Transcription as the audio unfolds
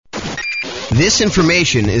This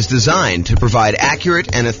information is designed to provide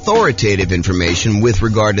accurate and authoritative information with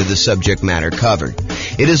regard to the subject matter covered.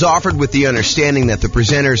 It is offered with the understanding that the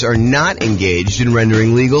presenters are not engaged in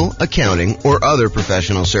rendering legal, accounting, or other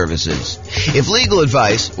professional services. If legal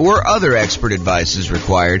advice or other expert advice is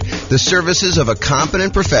required, the services of a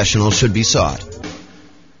competent professional should be sought.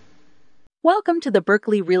 Welcome to the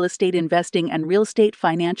Berkeley Real Estate Investing and Real Estate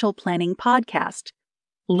Financial Planning Podcast.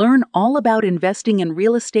 Learn all about investing in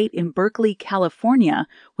real estate in Berkeley, California,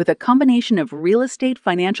 with a combination of real estate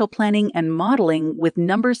financial planning and modeling with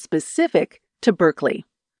numbers specific to Berkeley,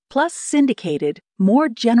 plus syndicated, more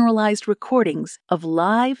generalized recordings of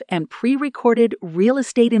live and pre-recorded real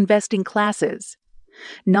estate investing classes.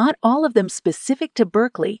 Not all of them specific to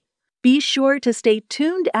Berkeley. Be sure to stay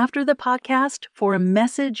tuned after the podcast for a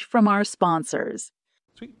message from our sponsors.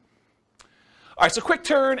 Sweet. All right, so quick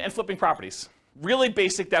turn and flipping properties. Really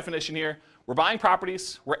basic definition here. We're buying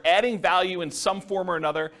properties, we're adding value in some form or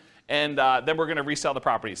another, and then we're going to resell the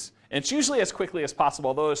properties. And it's usually as quickly as possible,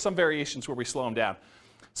 although there's some variations where we slow them down.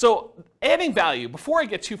 So adding value, before I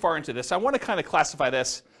get too far into this, I want to kind of classify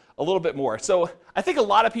this a little bit more. So I think a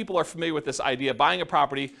lot of people are familiar with this idea, buying a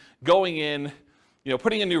property, going in,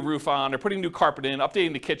 putting a new roof on or putting new carpet in,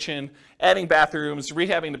 updating the kitchen, adding bathrooms,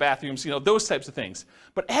 rehabbing the bathrooms, those types of things.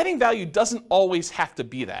 But adding value doesn't always have to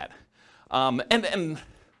be that. And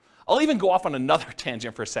I'll even go off on another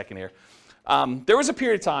tangent for a second here. There was a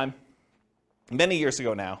period of time, many years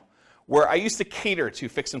ago now, where I used to cater to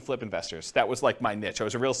fix and flip investors. That was like my niche. I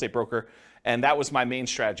was a real estate broker, and that was my main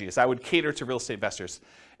strategy, is I would cater to real estate investors.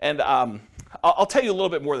 And I'll tell you a little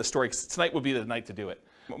bit more of the story, because tonight would be the night to do it.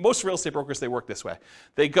 Most real estate brokers, they work this way.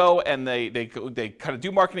 They go and they kind of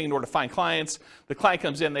do marketing in order to find clients. The client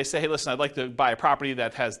comes in, they say, hey, listen, I'd like to buy a property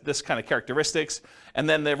that has this kind of characteristics. And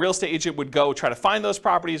then the real estate agent would go try to find those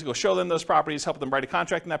properties, go show them those properties, help them write a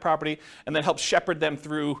contract on that property, and then help shepherd them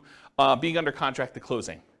through being under contract to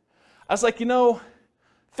closing. I was like,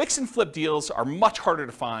 fix and flip deals are much harder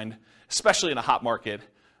to find, especially in a hot market.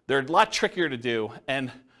 They're a lot trickier to do, and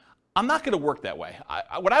I'm not going to work that way.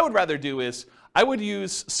 What I would rather do is I would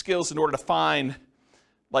use skills in order to find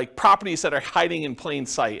properties that are hiding in plain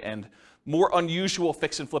sight and more unusual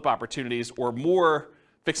fix and flip opportunities, or more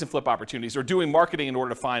fix and flip opportunities, or doing marketing in order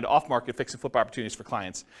to find off-market fix and flip opportunities for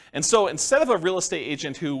clients. And so instead of a real estate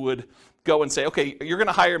agent who would go and say, okay, you're going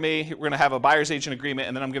to hire me, we're going to have a buyer's agent agreement,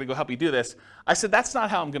 and then I'm going to go help you do this, I said, that's not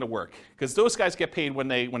how I'm going to work, because those guys get paid when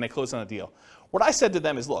they close on a deal. What I said to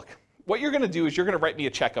them is, look, what you're going to do is you're going to write me a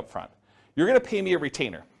check up front. You're going to pay me a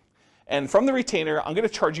retainer. And from the retainer, I'm going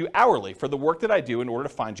to charge you hourly for the work that I do in order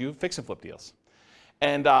to find you fix and flip deals.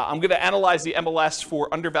 And I'm going to analyze the MLS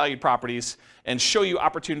for undervalued properties and show you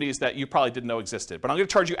opportunities that you probably didn't know existed. But I'm going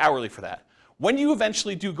to charge you hourly for that. When you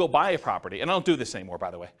eventually do go buy a property, and I don't do this anymore,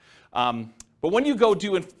 by the way, but when you go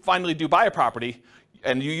do and finally do buy a property,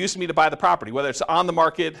 and you use me to buy the property, whether it's on the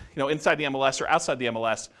market, inside the MLS or outside the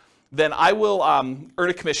MLS, then I will earn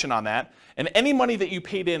a commission on that. And any money that you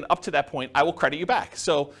paid in up to that point, I will credit you back.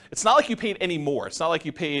 So it's not like you paid any more. It's not like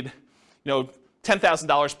you paid,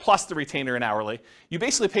 $10,000 plus the retainer and hourly. You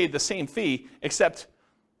basically paid the same fee, except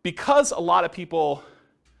because a lot of people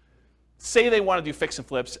say they want to do fix and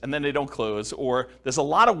flips and then they don't close, or there's a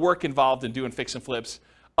lot of work involved in doing fix and flips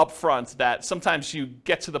up front, that sometimes you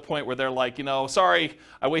get to the point where they're like, sorry,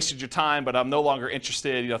 I wasted your time, but I'm no longer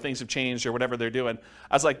interested, things have changed or whatever they're doing.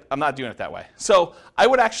 I was like, I'm not doing it that way. So I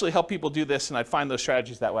would actually help people do this, and I'd find those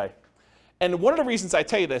strategies that way. And one of the reasons I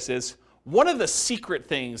tell you this is, one of the secret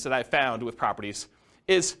things that I found with properties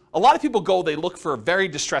is a lot of people they look for very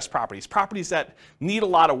distressed properties that need a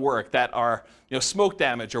lot of work, that are smoke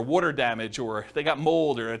damage or water damage, or they got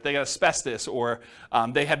mold, or they got asbestos, or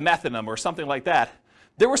they had meth in them or something like that.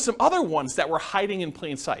 There were some other ones that were hiding in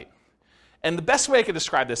plain sight. And the best way I could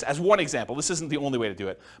describe this, as one example, this isn't the only way to do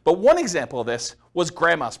it, but one example of this was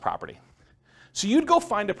grandma's property. So you'd go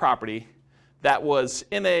find a property that was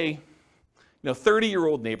in a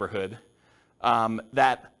 30-year-old neighborhood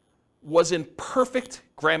that was in perfect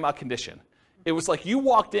grandma condition. It was like you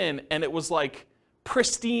walked in and it was like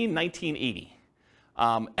pristine 1980.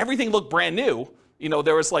 Everything looked brand new.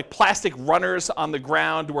 There was plastic runners on the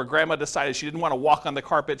ground where grandma decided she didn't want to walk on the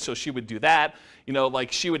carpet, so she would do that.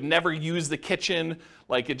 She would never use the kitchen.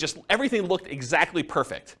 Everything looked exactly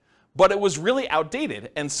perfect. But it was really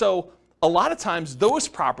outdated. And so a lot of times those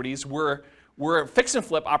properties were fix and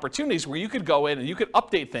flip opportunities where you could go in and you could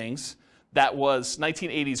update things that was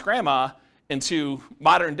 1980s grandma into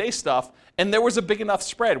modern day stuff, and there was a big enough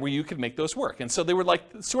spread where you could make those work. And so they were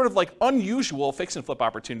sort of unusual fix and flip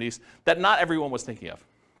opportunities that not everyone was thinking of.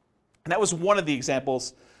 And that was one of the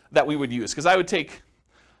examples that we would use, because I would take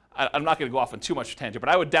I'm not going to go off on too much tangent, but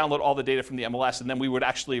I would download all the data from the MLS, and then we would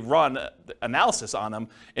actually run analysis on them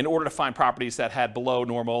in order to find properties that had below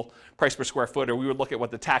normal price per square foot, or we would look at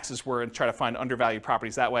what the taxes were and try to find undervalued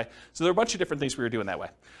properties that way. So there are a bunch of different things we were doing that way.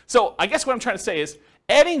 So I guess what I'm trying to say is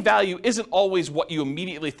adding value isn't always what you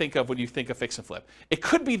immediately think of when you think of fix and flip. It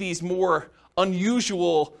could be these more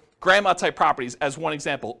unusual grandma type properties as one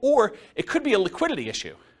example, or it could be a liquidity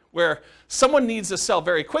issue, where someone needs to sell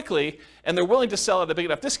very quickly and they're willing to sell at a big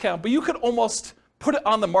enough discount, but you could almost put it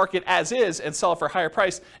on the market as is and sell it for a higher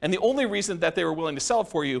price. And the only reason that they were willing to sell it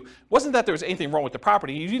for you wasn't that there was anything wrong with the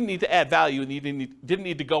property. You didn't need to add value and you didn't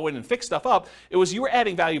need to go in and fix stuff up. It was you were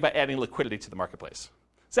adding value by adding liquidity to the marketplace.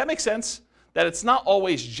 Does that make sense? That it's not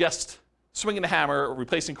always just swinging the hammer, or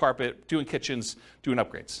replacing carpet, doing kitchens, doing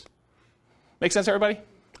upgrades. Make sense, everybody?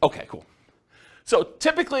 Okay, cool. So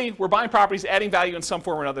typically, we're buying properties, adding value in some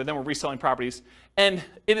form or another, then we're reselling properties, and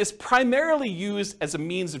it is primarily used as a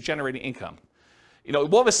means of generating income.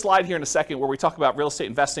 We'll have a slide here in a second where we talk about real estate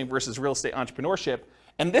investing versus real estate entrepreneurship,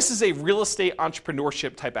 and this is a real estate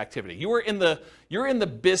entrepreneurship type activity. You're in the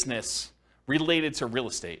business related to real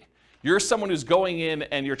estate. You're someone who's going in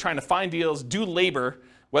and you're trying to find deals, do labor,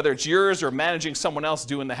 whether it's yours or managing someone else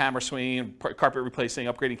doing the hammer swinging, carpet replacing,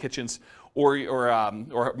 upgrading kitchens,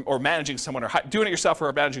 or managing someone, or doing it yourself,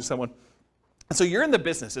 or managing someone. And so you're in the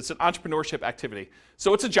business. It's an entrepreneurship activity.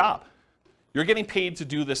 So it's a job. You're getting paid to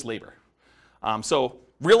do this labor. So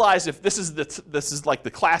realize if this is like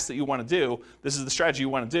the class that you want to do, this is the strategy you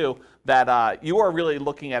want to do, that you are really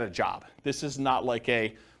looking at a job. This is not like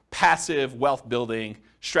a passive wealth building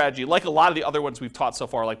strategy like a lot of the other ones we've taught so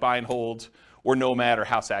far, like buy and hold, or nomad, or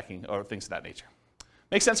house hacking, or things of that nature.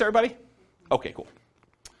 Make sense, everybody? Okay, cool.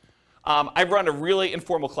 I run a really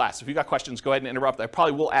informal class. If you've got questions, go ahead and interrupt. I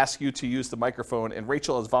probably will ask you to use the microphone, and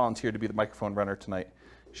Rachel has volunteered to be the microphone runner tonight.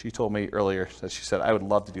 She told me earlier that she said, I would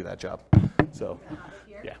love to do that job. So,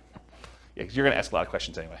 yeah, because you're going to ask a lot of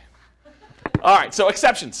questions anyway. All right, so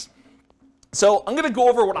exceptions. So I'm going to go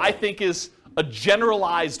over what I think is a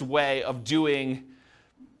generalized way of doing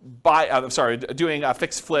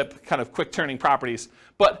fix flip, kind of quick turning properties.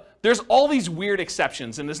 But there's all these weird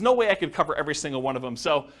exceptions, and there's no way I could cover every single one of them.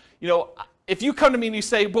 So, if you come to me and you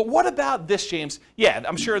say, but what about this, James? Yeah,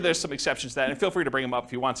 I'm sure there's some exceptions to that, and feel free to bring them up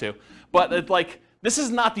if you want to. But this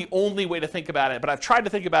is not the only way to think about it, but I've tried to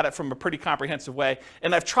think about it from a pretty comprehensive way,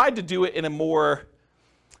 and I've tried to do it in a more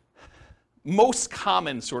most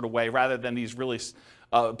common sort of way rather than these really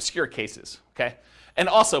obscure cases, okay? And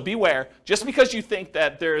also, beware, just because you think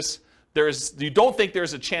that you don't think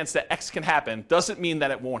there's a chance that X can happen doesn't mean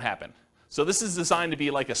that it won't happen. So this is designed to be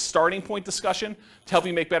like a starting point discussion to help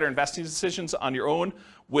you make better investing decisions on your own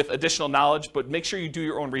with additional knowledge, but make sure you do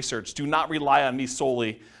your own research. Do not rely on me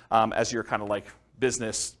solely as your kind of like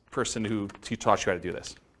business person who taught you how to do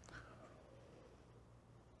this.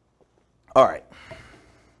 All right.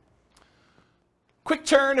 Quick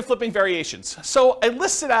turn and flipping variations. So I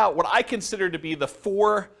listed out what I consider to be the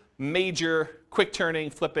 4 major quick turning,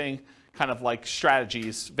 flipping kind of like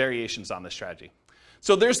strategies, variations on this strategy.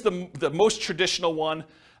 So there's the most traditional one.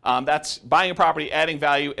 That's buying a property, adding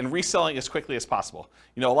value, and reselling as quickly as possible.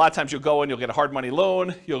 A lot of times you'll go in, you'll get a hard money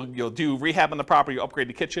loan, you'll do rehab on the property, you'll upgrade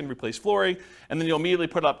the kitchen, replace flooring, and then you'll immediately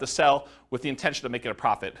put it up to sell with the intention of making a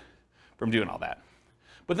profit from doing all that.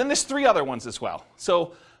 But then there's 3 other ones as well.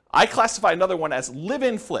 So I classify another one as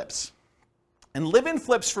live-in flips. And live-in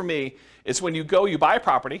flips for me is when you buy a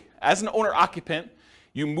property as an owner-occupant,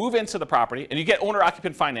 you move into the property, and you get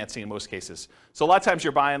owner-occupant financing in most cases. So a lot of times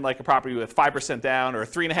you're buying like a property with 5% down, or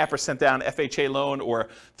 3.5% down FHA loan, or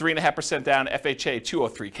 3.5% down FHA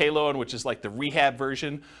 203K loan, which is like the rehab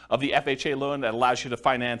version of the FHA loan that allows you to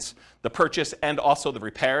finance the purchase and also the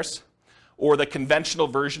repairs. Or the conventional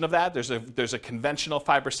version of that, there's a conventional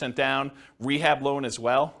 5% down rehab loan as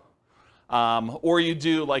well. Or you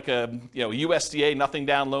do like a USDA nothing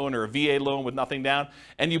down loan, or a VA loan with nothing down,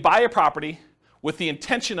 and you buy a property with the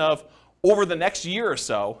intention of, over the next year or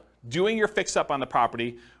so, doing your fix-up on the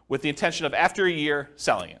property with the intention of, after a year,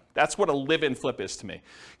 selling it. That's what a live-in flip is to me.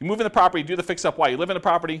 You move in the property, do the fix-up while you live in the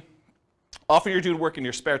property, often you're doing work in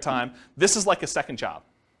your spare time. This is like a second job.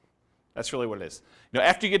 That's really what it is.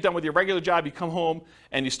 After you get done with your regular job, you come home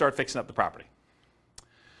and you start fixing up the property.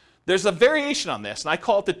 There's a variation on this, and I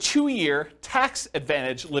call it the 2-year tax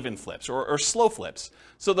advantage live-in flips, or slow flips.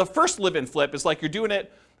 So the first live-in flip is like you're doing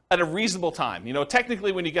it at a reasonable time.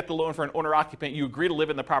 Technically when you get the loan for an owner-occupant, you agree to live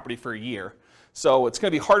in the property for a year. So it's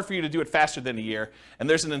going to be hard for you to do it faster than a year. And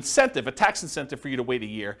there's an incentive, a tax incentive for you to wait a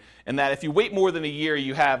year. And that if you wait more than a year,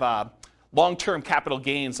 you have long-term capital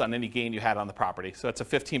gains on any gain you had on the property. So that's a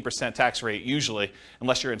 15% tax rate usually,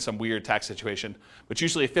 unless you're in some weird tax situation. But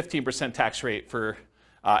usually a 15% tax rate for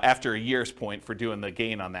after a year's point for doing the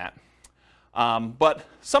gain on that. But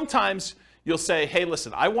sometimes you'll say, hey,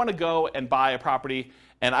 listen, I want to go and buy a property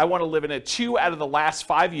and I want to live in it 2 out of the last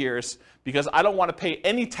 5 years because I don't want to pay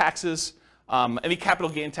any taxes, any capital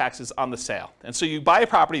gain taxes on the sale. And so you buy a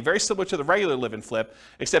property very similar to the regular live and flip,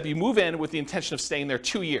 except you move in with the intention of staying there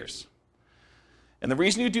 2 years. And the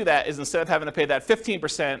reason you do that is instead of having to pay that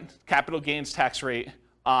 15% capital gains tax rate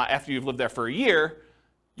after you've lived there for a year,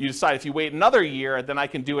 you decide if you wait another year, then I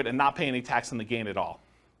can do it and not pay any tax on the gain at all.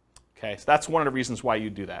 Okay, so that's one of the reasons why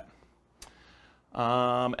you do that.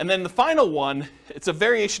 And then the final one, it's a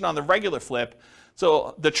variation on the regular flip.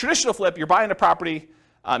 So the traditional flip, you're buying a property,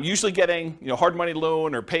 usually getting hard money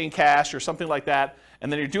loan or paying cash or something like that,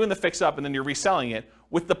 and then you're doing the fix up and then you're reselling it.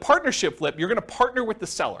 With the partnership flip, you're going to partner with the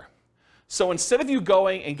seller. So instead of you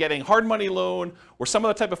going and getting hard money loan or some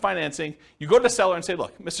other type of financing, you go to the seller and say,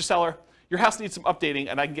 look, Mr. Seller, your house needs some updating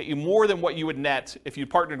and I can get you more than what you would net if you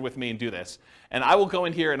partnered with me and do this. And I will go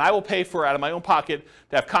in here and I will pay for it out of my own pocket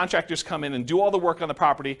to have contractors come in and do all the work on the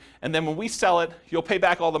property. And then when we sell it, you'll pay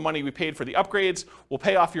back all the money we paid for the upgrades, we'll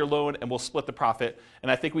pay off your loan and we'll split the profit. And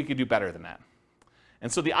I think we could do better than that. And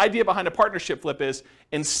so the idea behind a partnership flip is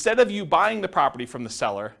instead of you buying the property from the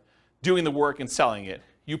seller, doing the work and selling it,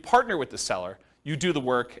 you partner with the seller, you do the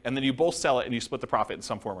work, and then you both sell it and you split the profit in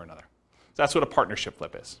some form or another. So that's what a partnership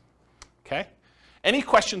flip is. Okay? Any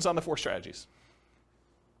questions on the 4 strategies?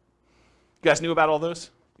 You guys knew about all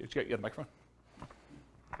those? You have the microphone?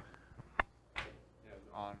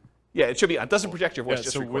 On. Yeah, it should be on. It doesn't project your voice,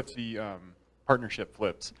 just so records. with the partnership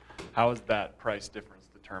flips, how is that price difference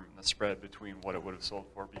determined, the spread between what it would have sold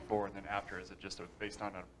for before and then after? Is it just based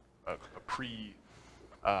on a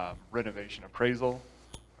pre-renovation appraisal?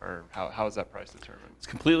 Or how is that price determined? It's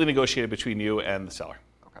completely negotiated between you and the seller.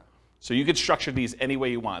 Okay. So you can structure these any way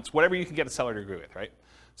you want. It's whatever you can get a seller to agree with, right?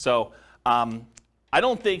 So I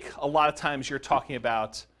don't think a lot of times you're talking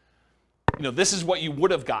about, this is what you would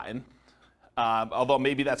have gotten, although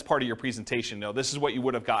maybe that's part of your presentation. This is what you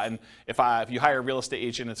would have gotten if you hire a real estate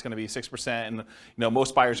agent. It's going to be 6%, and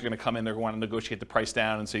most buyers are going to come in. They're going to negotiate the price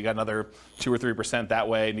down, and so you got another 2 or 3% that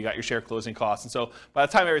way, and you got your share closing costs. And so by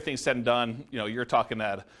the time everything's said and done, you're talking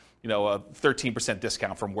at a 13%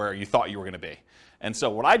 discount from where you thought you were going to be. And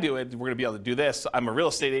so what I do, we're going to be able to do this. I'm a real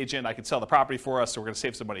estate agent. I can sell the property for us, so we're going to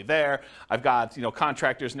save some money there. I've got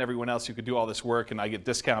contractors and everyone else who could do all this work, and I get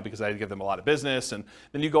discount because I give them a lot of business. And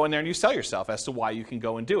then you go in there and you sell yourself as to why you can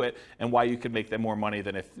go and do it and why you can make them more money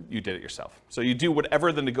than if you did it yourself. So you do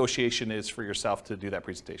whatever the negotiation is for yourself to do that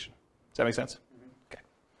presentation. Does that make sense? Mm-hmm. Okay.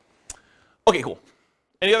 Okay, cool.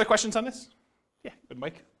 Any other questions on this? Yeah, good,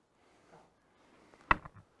 Mike.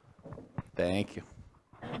 Thank you.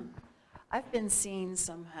 I've been seeing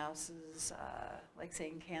some houses, like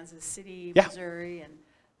say in Kansas City, Yeah. Missouri, and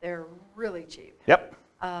they're really cheap. Yep.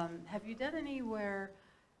 Have you done any where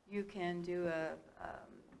you can do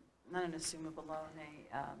not an assumable loan,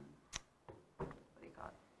 what do you call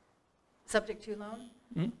it? Subject to loan,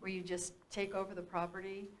 Mm-hmm. where you just take over the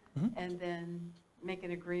property and then make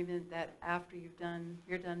an agreement that after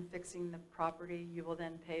you're done fixing the property, you will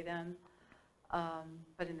then pay them.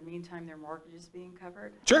 But in the meantime, their mortgage is being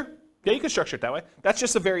covered. Sure. Yeah, you can structure it that way. That's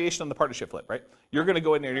just a variation on the partnership flip, right? You're going to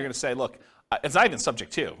go in there and you're going to say, look, it's not even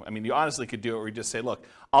subject to. I mean, you honestly could do it where you just say, look,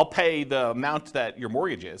 I'll pay the amount that your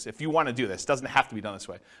mortgage is. If you want to do this, it doesn't have to be done this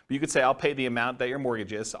way. But you could say, I'll pay the amount that your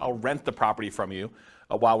mortgage is. I'll rent the property from you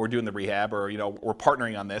while we're doing the rehab, or we're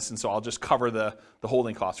partnering on this, and so I'll just cover the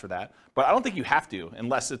holding costs for that. But I don't think you have to,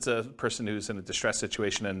 unless it's a person who's in a distressed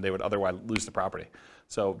situation and they would otherwise lose the property.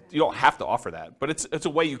 So you don't have to offer that, but it's a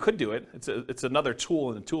way you could do it. It's another tool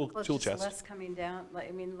in the tool Just chest. less coming down.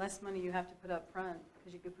 Less money you have to put up front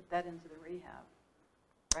because you could put that into the rehab.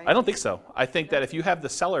 Right? I don't think so. I think that if you have the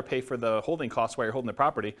seller pay for the holding costs while you're holding the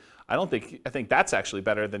property, I think that's actually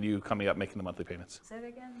better than you coming up making the monthly payments. Say that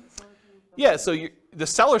again. Yeah, so the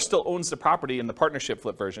seller still owns the property in the partnership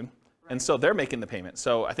flip version, and so they're making the payment.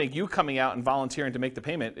 So I think you coming out and volunteering to make the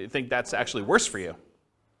payment, I think that's actually worse for you.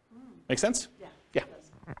 Make sense? Yeah. Yeah.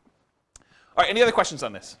 All right, any other questions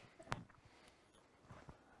on this? Do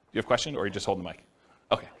you have a question, or are you just holding the mic?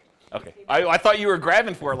 Okay. I thought you were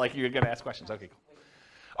grabbing for it like you were going to ask questions. Okay, cool.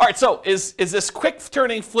 All right, so is this quick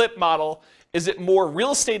turning flip model, is it more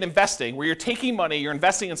real estate investing where you're taking money, you're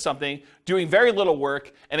investing in something, doing very little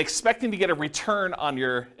work, and expecting to get a return on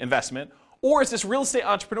your investment? Or is this real estate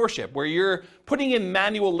entrepreneurship where you're putting in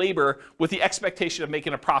manual labor with the expectation of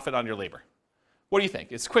making a profit on your labor? What do you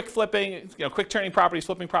think? Is quick flipping, quick turning properties,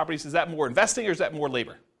 flipping properties, is that more investing or is that more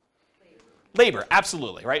labor? Labor,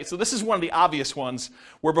 absolutely, right? So this is one of the obvious ones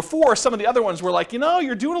where before some of the other ones were like,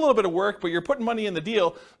 you're doing a little bit of work, but you're putting money in the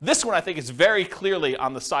deal. This one I think is very clearly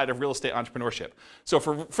on the side of real estate entrepreneurship. So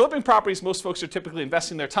for flipping properties, most folks are typically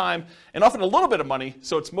investing their time and often a little bit of money,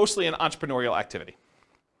 so it's mostly an entrepreneurial activity.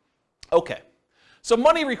 Okay, so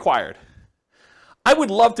money required. I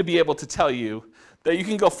would love to be able to tell you that you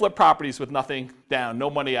can go flip properties with nothing down, no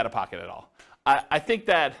money out of pocket at all. I think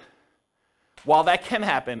that while that can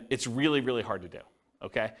happen, it's really, really hard to do,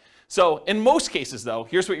 okay? So in most cases, though,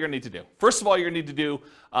 here's what you're gonna need to do. First of all, you're gonna need to do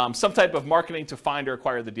some type of marketing to find or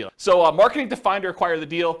acquire the deal. So marketing to find or acquire the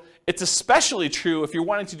deal, it's especially true if you're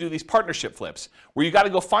wanting to do these partnership flips, where you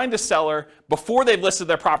gotta go find a seller before they've listed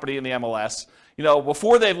their property in the MLS,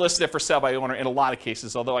 before they've listed it for sale by owner in a lot of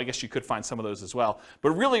cases, although I guess you could find some of those as well.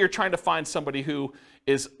 But really you're trying to find somebody who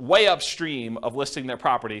is way upstream of listing their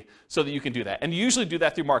property so that you can do that. And you usually do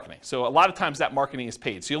that through marketing. So a lot of times that marketing is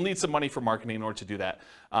paid. So you'll need some money for marketing in order to do that,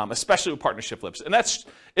 especially with partnership flips. And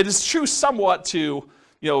it is true somewhat to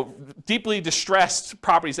deeply distressed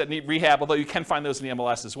properties that need rehab, although you can find those in the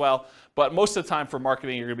MLS as well. But most of the time for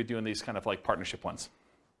marketing, you're gonna be doing these kind of like partnership ones.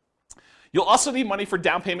 You'll also need money for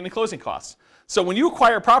down payment and closing costs. So when you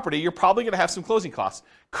acquire a property, you're probably going to have some closing costs.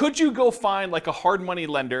 Could you go find like a hard money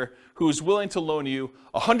lender who's willing to loan you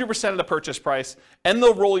 100% of the purchase price, and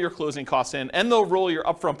they'll roll your closing costs in, and they'll roll your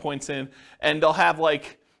upfront points in, and they'll have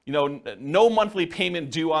no monthly payment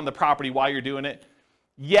due on the property while you're doing it?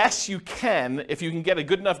 Yes, you can if you can get a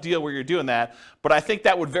good enough deal where you're doing that, but I think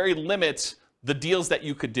that would very limit the deals that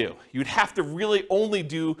you could do. You'd have to really only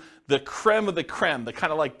do the creme of the creme, the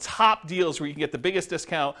kind of like top deals where you can get the biggest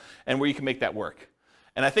discount and where you can make that work.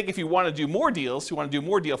 And I think if you want to do more deals, you want to do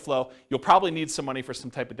more deal flow, you'll probably need some money for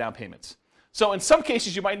some type of down payments. So in some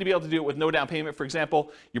cases, you might be able to do it with no down payment. For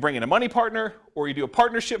example, you bring in a money partner, or you do a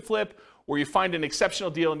partnership flip, or you find an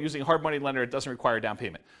exceptional deal and using a hard money lender, it doesn't require down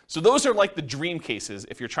payment. So those are like the dream cases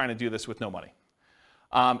if you're trying to do this with no money.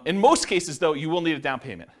 In most cases, though, you will need a down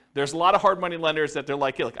payment. There's a lot of hard money lenders that they're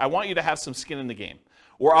like, hey, look, I want you to have some skin in the game.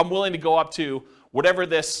 Or I'm willing to go up to whatever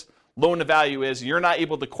this loan to value is. You're not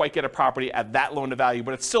able to quite get a property at that loan to value,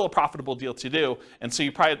 but it's still a profitable deal to do. And so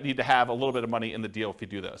you probably need to have a little bit of money in the deal if you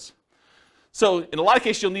do those. So in a lot of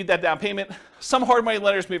cases, you'll need that down payment. Some hard money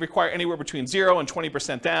lenders may require anywhere between 0 and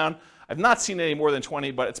 20% down. I've not seen any more than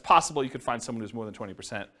 20, but it's possible you could find someone who's more than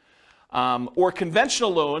 20%. Or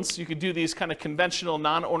conventional loans, you could do these kind of conventional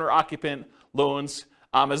non-owner occupant loans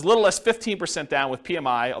as little as 15% down with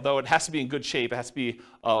PMI, although it has to be in good shape. It has to be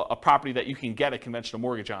a property that you can get a conventional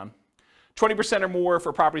mortgage on. 20% or more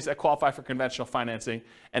for properties that qualify for conventional financing,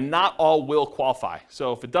 and not all will qualify.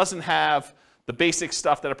 So if it doesn't have the basic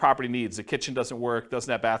stuff that a property needs, the kitchen doesn't work,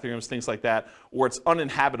 doesn't have bathrooms, things like that, or it's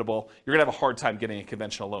uninhabitable, you're gonna have a hard time getting a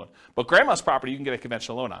conventional loan. But grandma's property you can get a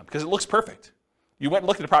conventional loan on because it looks perfect. You went and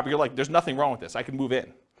looked at the property, you're like, there's nothing wrong with this, I can move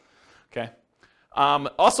in, okay?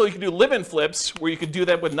 Also, you can do live-in flips where you could do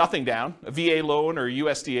that with nothing down, a VA loan or a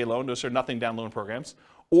USDA loan, those are nothing down loan programs,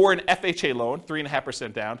 or an FHA loan,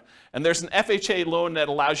 3.5% down. And there's an FHA loan that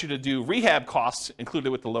allows you to do rehab costs included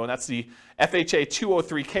with the loan. That's the FHA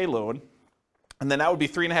 203K loan. And then that would be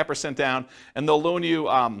 3.5% down, and they'll loan you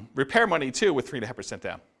repair money too with 3.5%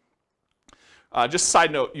 down. Just a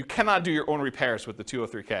side note, you cannot do your own repairs with the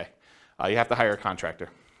 203K. You have to hire a contractor.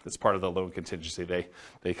 That's part of the loan contingency.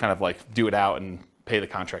 They kind of like do it out and pay the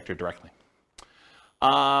contractor directly.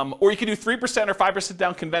 Or you can do 3% or 5%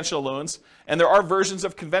 down conventional loans, and there are versions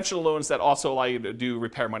of conventional loans that also allow you to do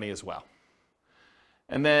repair money as well.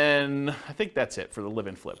 And then I think that's it for the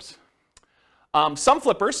live-in flips. Some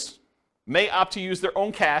flippers may opt to use their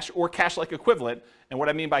own cash or cash-like equivalent. And what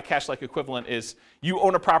I mean by cash-like equivalent is you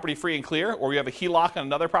own a property free and clear, or you have a HELOC on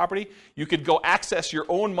another property. You could go access your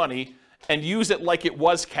own money and use it like it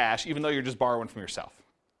was cash, even though you're just borrowing from yourself.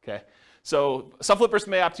 Okay? So some flippers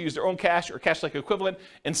may opt to use their own cash or cash-like equivalent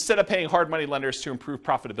instead of paying hard money lenders to improve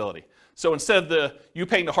profitability. So instead of you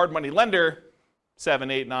paying the hard money lender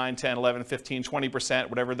 7, 8, 9, 10, 11, 15, 20%,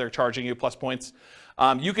 whatever they're charging you plus points,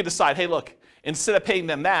 you could decide, hey, look, instead of paying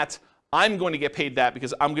them that, I'm going to get paid that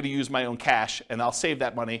because I'm going to use my own cash and I'll save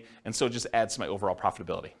that money, and so it just adds to my overall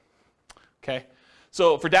profitability. Okay?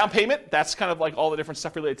 So for down payment, that's kind of like all the different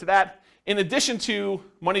stuff related to that. In addition to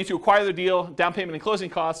money to acquire the deal, down payment and closing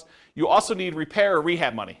costs, you also need repair or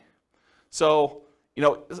rehab money. So,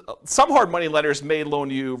 some hard money lenders may loan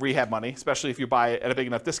you rehab money, especially if you buy it at a big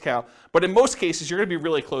enough discount. But in most cases, you're going to be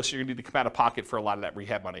really close. You're going to need to come out of pocket for a lot of that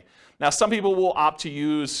rehab money. Now, some people will opt to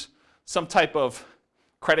use some type of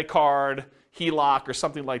credit card, HELOC or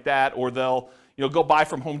something like that, or they'll go buy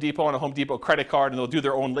from Home Depot on a Home Depot credit card, and they'll do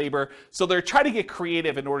their own labor. So they're trying to get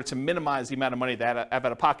creative in order to minimize the amount of money they have out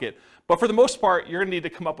of pocket. But for the most part, you're going to need to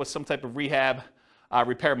come up with some type of rehab,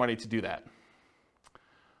 repair money to do that.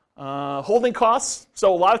 Holding costs.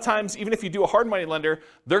 So a lot of times, even if you do a hard money lender,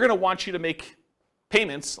 they're going to want you to make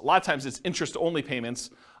payments. A lot of times it's interest-only payments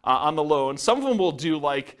on the loan. Some of them will do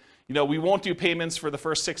like, we won't do payments for the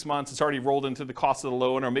first 6 months. It's already rolled into the cost of the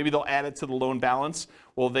loan, or maybe they'll add it to the loan balance.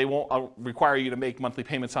 Well, they won't require you to make monthly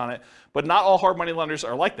payments on it. But not all hard money lenders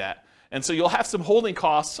are like that. And so you'll have some holding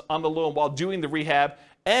costs on the loan while doing the rehab.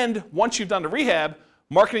 And once you've done the rehab,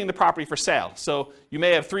 marketing the property for sale. So you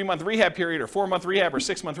may have 3-month rehab period, or 4-month rehab, or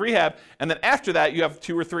 6-month rehab. And then after that, you have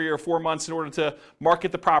 2 or 3 or 4 months in order to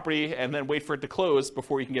market the property and then wait for it to close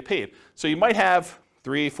before you can get paid. So you might have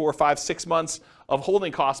 3, 4, 5, 6 months of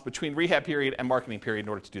holding costs between rehab period and marketing period in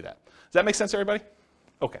order to do that. Does that make sense, everybody?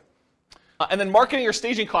 Okay. And then marketing or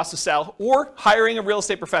staging costs to sell, or hiring a real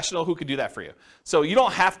estate professional who could do that for you. So you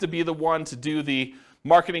don't have to be the one to do the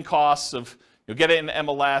marketing costs of get it in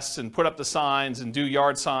MLS and put up the signs and do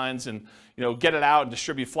yard signs and get it out and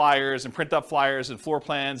distribute flyers and print up flyers and floor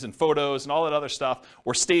plans and photos and all that other stuff,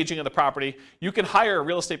 or staging of the property. You can hire a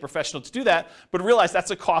real estate professional to do that, but realize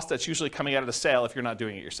that's a cost that's usually coming out of the sale if you're not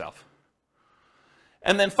doing it yourself.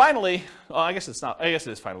 And then finally, I guess it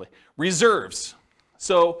is finally, reserves.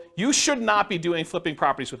 So you should not be doing flipping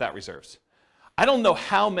properties without reserves. I don't know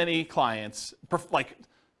how many clients, like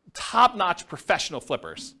top-notch professional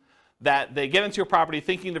flippers, that they get into a property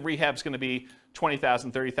thinking the rehab's going to be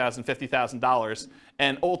 $20,000, $30,000, $50,000,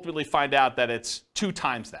 and ultimately find out that it's 2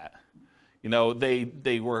 times that.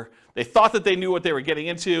 They thought that they knew what they were getting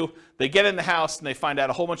into. They get in the house and they find out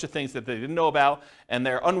a whole bunch of things that they didn't know about, and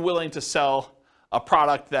they're unwilling to sell a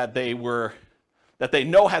product that they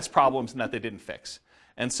know has problems and that they didn't fix.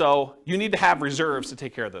 And so you need to have reserves to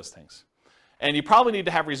take care of those things. And you probably need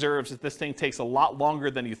to have reserves if this thing takes a lot longer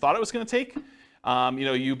than you thought it was going to take.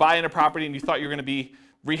 You buy in a property and you thought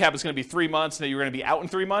rehab was going to be 3 months, and that you were going to be out in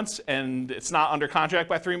 3 months, and it's not under contract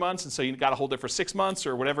by 3 months, and so you got to hold it for 6 months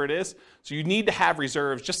or whatever it is. So you need to have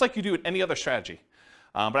reserves, just like you do with any other strategy.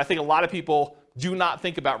 But I think a lot of people do not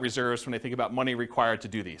think about reserves when they think about money required to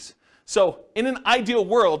do these. So in an ideal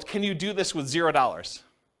world, can you do this with $0?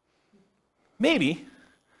 Maybe.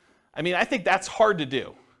 I think that's hard to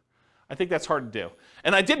do.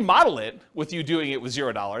 And I did model it with you doing it with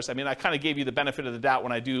 $0. I kind of gave you the benefit of the doubt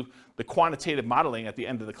when I do the quantitative modeling at the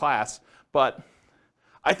end of the class, but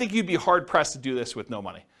I think you'd be hard-pressed to do this with no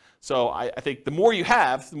money. So I think the more you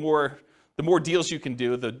have, the more deals you can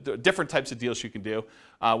do, the different types of deals you can do,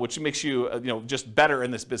 which makes you just better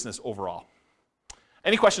in this business overall.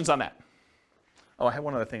 Any questions on that? Oh, I have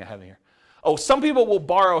one other thing I have in here. Oh, some people will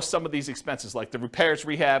borrow some of these expenses, like the repairs,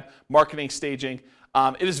 rehab, marketing, staging.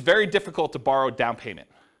 It is very difficult to borrow down payment.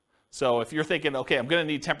 So if you're thinking, okay, I'm going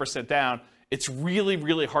to need 10% down, it's really,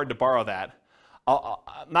 really hard to borrow that. I'm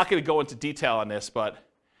not going to go into detail on this, but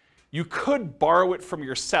you could borrow it from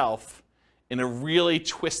yourself in a really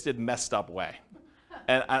twisted, messed up way.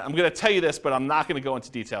 And I'm going to tell you this, but I'm not going to go into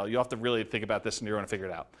detail. You'll have to really think about this and you're going to figure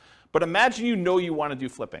it out. But imagine you want to do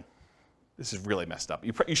flipping. This is really messed up.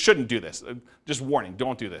 You shouldn't do this. Just warning,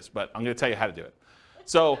 don't do this, but I'm going to tell you how to do it.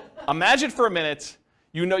 So imagine for a minute,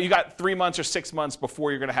 you got 3 months or 6 months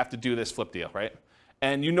before you're going to have to do this flip deal, right?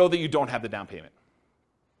 And you know that you don't have the down payment.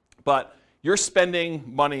 But you're spending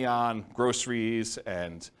money on groceries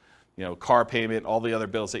and car payment, all the other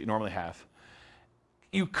bills that you normally have.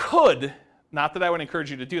 You could, not that I would encourage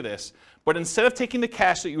you to do this, but instead of taking the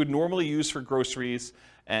cash that you would normally use for groceries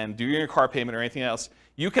and doing your car payment or anything else,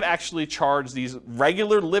 you could actually charge these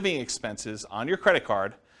regular living expenses on your credit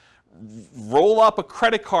card, roll up a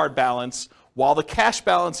credit card balance while the cash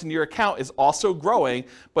balance in your account is also growing,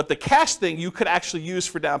 but the cash thing you could actually use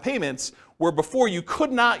for down payments, where before you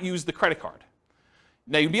could not use the credit card.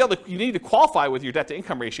 Now you need to qualify with your debt to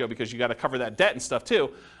income ratio because you got to cover that debt and stuff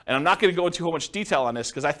too. And I'm not going to go into too much detail on this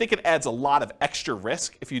because I think it adds a lot of extra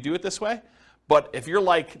risk if you do it this way. But if you're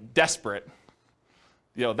like desperate,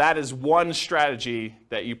 that is one strategy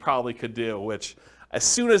that you probably could do, which as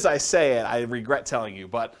soon as I say it, I regret telling you.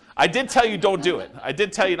 But I did tell you don't do it. I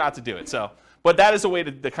did tell you not to do it. But that is a way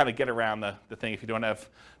to kind of get around the thing if you don't have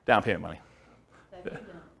down payment money. Have you done it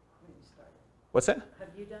when you started? What's that? Have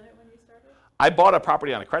you done it when you started? I bought a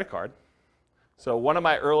property on a credit card. So one of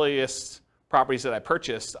my earliest properties that I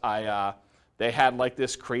purchased, they had like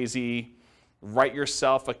this crazy write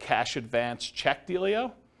yourself a cash advance check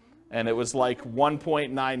dealio. And it was like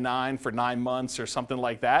 1.99 for 9 months or something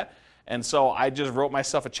like that. And so I just wrote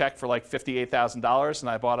myself a check for like $58,000 and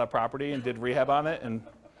I bought a property and did rehab on it. And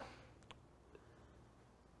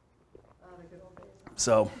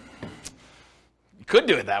So you could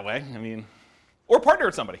do it that way. I mean, or partner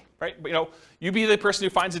with somebody, right? You know, you be the person who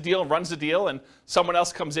finds a deal and runs the deal, and someone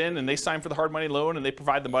else comes in and they sign for the hard money loan and they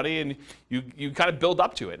provide the money, and you kind of build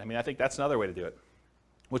up to it. I mean, I think that's another way to do it,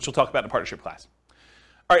 which we'll talk about in the partnership class.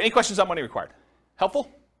 All right, any questions on money required?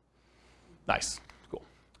 Helpful? Nice, cool.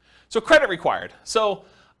 So credit required. So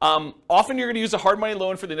often you're going to use a hard money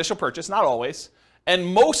loan for the initial purchase, not always. And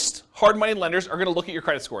most hard money lenders are going to look at your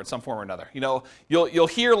credit score in some form or another. You know, you'll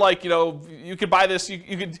hear like, you know, you could buy this. You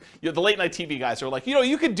could. You know, the late night TV guys are like, you know,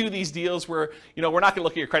 you could do these deals where, you know, we're not going to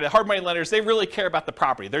look at your credit. Hard money lenders, they really care about the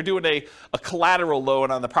property. They're doing a collateral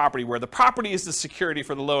loan on the property where the property is the security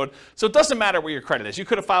for the loan. So it doesn't matter where your credit is. You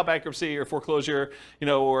could have filed bankruptcy or foreclosure, you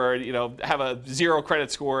know, or you know, have a 0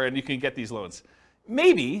 credit score and you can get these loans.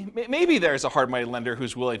 Maybe there's a hard money lender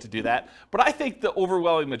who's willing to do that, but I think the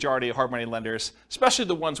overwhelming majority of hard money lenders, especially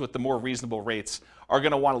the ones with the more reasonable rates, are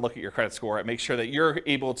going to want to look at your credit score and make sure that you're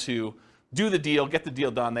able to do the deal, get the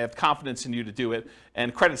deal done. They have confidence in you to do it,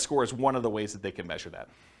 and credit score is one of the ways that they can measure that.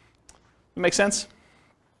 Make sense?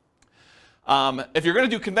 If you're going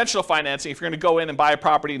to do conventional financing, if you're going to go in and buy a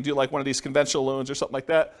property and do like one of these conventional loans or something like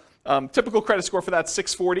that, typical credit score for that is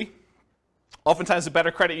 640. Oftentimes, the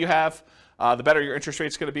better credit you have, the better your interest rate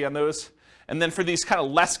is going to be on those. And then for these kind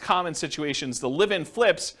of less common situations, the live-in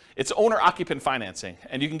flips, it's owner-occupant financing.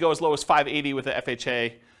 And you can go as low as 580 with the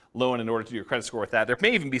FHA loan in order to do your credit score with that. There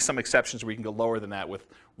may even be some exceptions where you can go lower than that with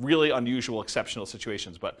really unusual, exceptional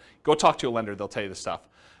situations. But go talk to a lender. They'll tell you this stuff.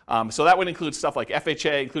 So that would include stuff like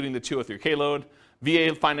FHA, including the 203K loan,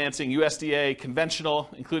 VA financing, USDA, conventional,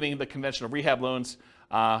 including the conventional rehab loans,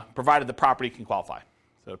 provided the property can qualify.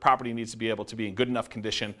 So the property needs to be able to be in good enough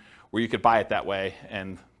condition where you could buy it that way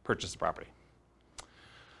and purchase the property.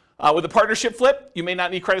 With a partnership flip, you may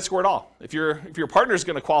not need credit score at all. If your partner is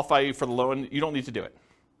going to qualify you for the loan, you don't need to do it.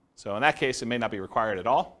 So in that case, it may not be required at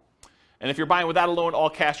all. And if you're buying without a loan, all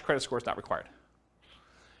cash, credit score is not required.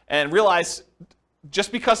 And realize,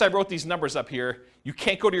 just because I wrote these numbers up here, you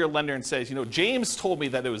can't go to your lender and say, you know, James told me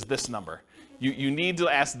that it was this number. You need to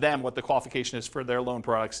ask them what the qualification is for their loan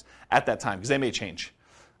products at that time, because they may change.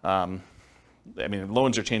 I mean,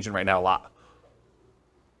 loans are changing right now a lot.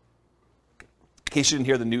 In case you didn't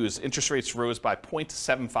hear the news, interest rates rose by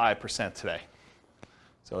 0.75% today.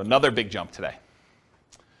 So another big jump today.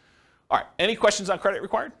 All right, any questions on credit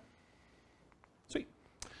required? Sweet.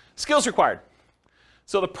 Skills required.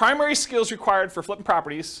 So the primary skills required for flipping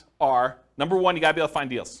properties are, number one, you got to be able to find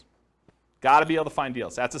deals. Got to be able to find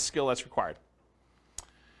deals. That's a skill that's required.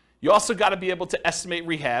 You also got to be able to estimate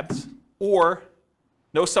rehabs or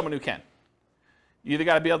know someone who can. You either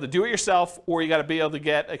got to be able to do it yourself, or you got to be able to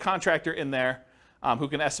get a contractor in there who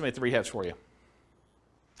can estimate the rehabs for you.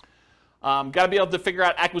 Got to be able to figure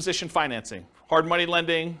out acquisition financing, hard money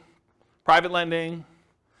lending, private lending,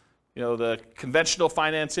 you know, the conventional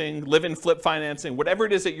financing, live-in flip financing, whatever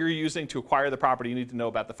it is that you're using to acquire the property, you need to know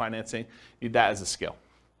about the financing. You need that as a skill.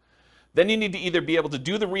 Then you need to either be able to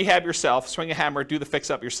do the rehab yourself, swing a hammer, do the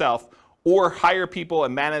fix-up yourself, or hire people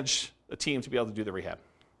and manage a team to be able to do the rehab.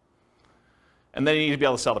 And then you need to be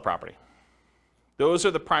able to sell the property. Those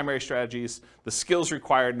are the primary strategies, the skills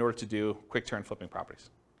required in order to do quick turn flipping properties.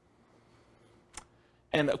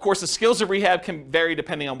 And of course, the skills of rehab can vary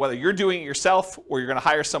depending on whether you're doing it yourself or you're going to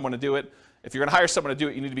hire someone to do it. If you're going to hire someone to do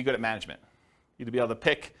it, you need to be good at management. You need to be able to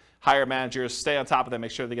pick, hire managers, stay on top of them,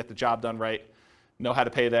 make sure they get the job done right, know how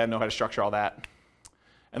to pay them, know how to structure all that.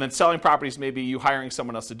 And then selling properties may be you hiring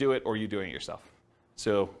someone else to do it or you doing it yourself.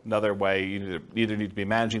 So another way, you either need to be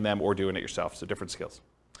managing them or doing it yourself, so different skills.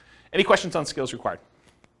 Any questions on skills required?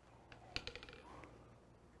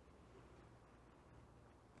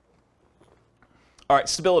 All right,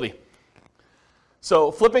 stability.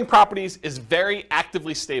 So flipping properties is very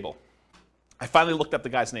actively stable. I finally looked up the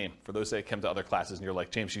guy's name, for those that came to other classes and you're like,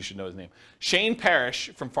 James, you should know his name. Shane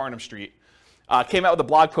Parrish from Farnham Street came out with a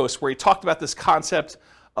blog post where he talked about this concept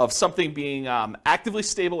of something being actively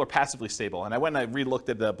stable or passively stable. And I went and I re-looked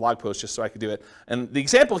at the blog post just so I could do it. And the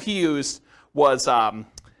example he used was a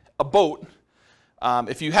boat.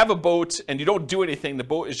 If you have a boat and you don't do anything, the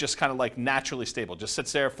boat is just kind of like naturally stable. Just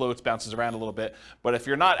sits there, floats, bounces around a little bit. But if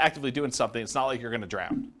you're not actively doing something, it's not like you're going to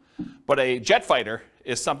drown. But a jet fighter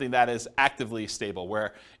is something that is actively stable,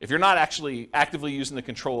 where if you're not actually actively using the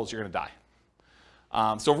controls, you're going to die.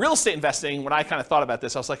 So real estate investing, when I kind of thought about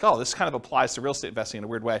this, I was like, oh, this kind of applies to real estate investing in a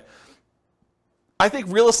weird way. I think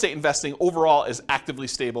real estate investing overall is actively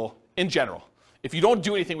stable in general. If you don't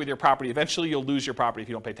do anything with your property, eventually you'll lose your property if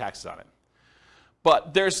you don't pay taxes on it.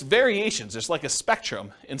 But there's variations. There's like a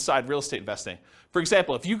spectrum inside real estate investing. For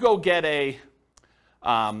example, if you go get a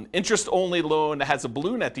interest-only loan that has a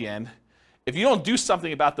balloon at the end, If you don't do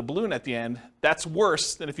something about the balloon at the end, that's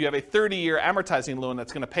worse than if you have a 30-year amortizing loan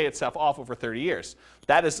that's going to pay itself off over 30 years.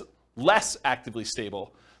 That is less actively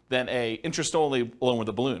stable than a interest-only loan with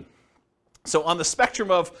a balloon. So on the spectrum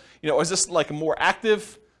of, is this like a more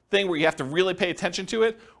active thing where you have to really pay attention to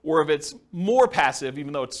it, or if it's more passive,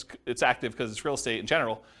 even though it's active because it's real estate in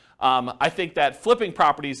general, I think that flipping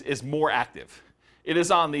properties is more active. It is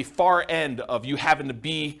on the far end of you having to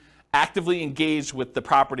be actively engaged with the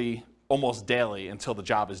property almost daily until the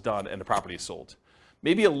job is done and the property is sold.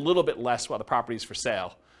 Maybe a little bit less while the property is for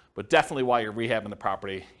sale, but definitely while you're rehabbing the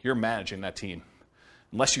property, you're managing that team.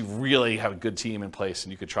 Unless you really have a good team in place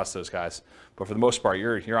and you could trust those guys. But for the most part,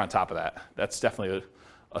 you're on top of that. That's definitely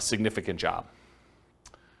a significant job.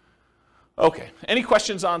 Okay, any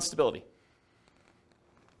questions on stability?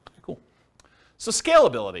 Cool. So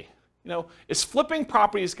scalability. Is flipping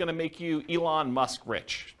properties going to make you Elon Musk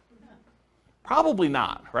rich? Probably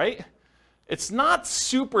not, right? It's not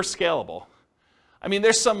super scalable. I mean,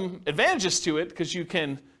 there's some advantages to it because you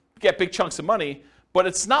can get big chunks of money, but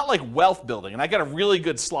it's not like wealth building. And I got a really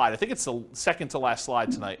good slide. I think it's the second to last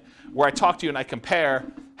slide tonight, where I talk to you and I compare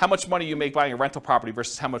how much money you make buying a rental property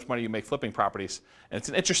versus how much money you make flipping properties. And it's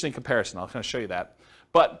an interesting comparison. I'll kind of show you that.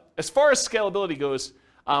 But as far as scalability goes,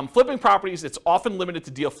 flipping properties, it's often limited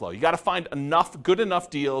to deal flow. You got to find good enough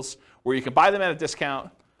deals where you can buy them at a discount,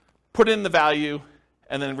 put in the value,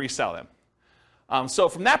 and then resell them. So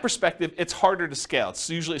from that perspective, it's harder to scale. It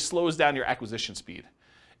usually slows down your acquisition speed.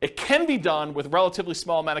 It can be done with a relatively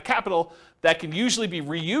small amount of capital that can usually be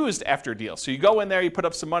reused after a deal. So you go in there, you put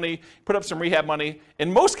up some money, put up some rehab money.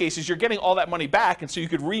 In most cases, you're getting all that money back, and so you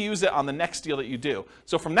could reuse it on the next deal that you do.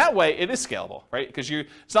 So from that way, it is scalable, right? Because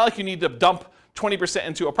it's not like you need to dump 20%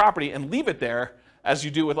 into a property and leave it there as you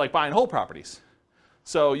do with like buying whole properties.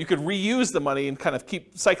 So you could reuse the money and kind of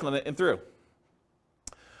keep cycling it in through.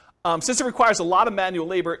 Since it requires a lot of manual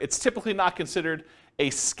labor, it's typically not considered a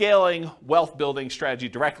scaling wealth building strategy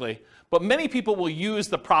directly, but many people will use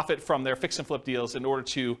the profit from their fix and flip deals in order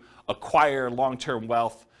to acquire long-term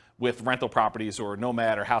wealth with rental properties or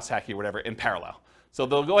nomad or house hacking or whatever in parallel. So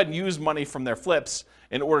they'll go ahead and use money from their flips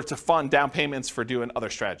in order to fund down payments for doing other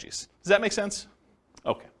strategies. Does that make sense?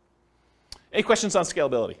 Okay. Any questions on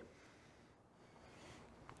scalability?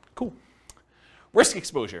 Cool. Risk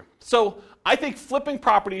exposure. So I think flipping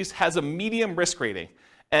properties has a medium risk rating.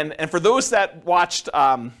 And for those that watched,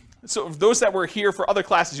 so those that were here for other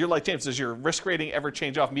classes, you're like, James, does your risk rating ever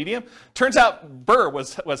change off medium? Turns out Burr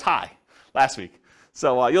was high last week.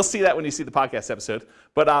 So you'll see that when you see the podcast episode.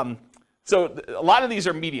 But so a lot of these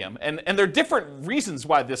are medium. And there are different reasons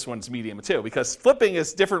why this one's medium too, because flipping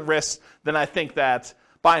is different risks than I think that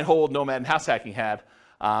buy and hold, nomad, and house hacking had.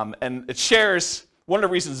 And it shares. One of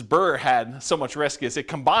the reasons Burr had so much risk is it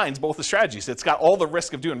combines both the strategies. It's got all the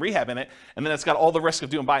risk of doing rehab in it, and then it's got all the risk of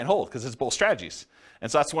doing buy and hold because it's both strategies. And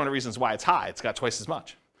so that's one of the reasons why it's high. It's got twice as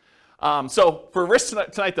much. So for risk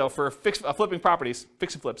tonight though, for flipping properties,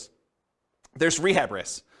 fix and flips, there's rehab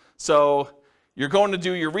risks. So you're going to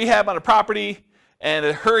do your rehab on a property, and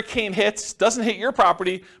a hurricane hits, doesn't hit your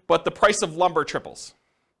property, but the price of lumber triples.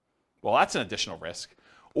 Well, that's an additional risk.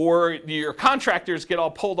 Or your contractors get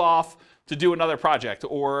all pulled off to do another project,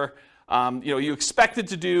 or you expected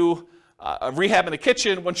to do a rehab in the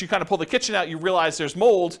kitchen. Once you kind of pull the kitchen out, you realize there's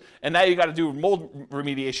mold, and now you got to do mold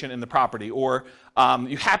remediation in the property. Or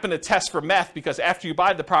you happen to test for meth because after you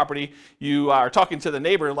buy the property, you are talking to the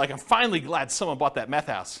neighbor like, I'm finally glad someone bought that meth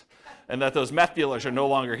house, and that those meth dealers are no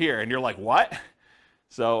longer here. And you're like, what?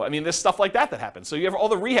 So, I mean, there's stuff like that happens. So you have all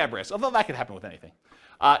the rehab risks, although that could happen with anything.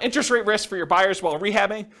 Interest rate risk for your buyers while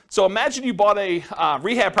rehabbing. So imagine you bought a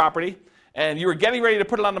rehab property, and you were getting ready to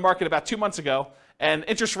put it on the market about 2 months ago, and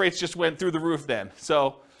interest rates just went through the roof then.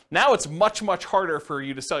 So now it's much, much harder for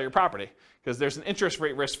you to sell your property because there's an interest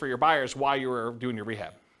rate risk for your buyers while you were doing your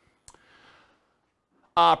rehab.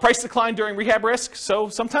 Price decline during rehab risk. So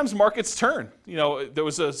sometimes markets turn. There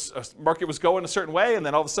was a market was going a certain way, and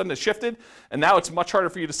then all of a sudden it shifted, and now it's much harder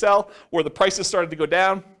for you to sell, or the prices started to go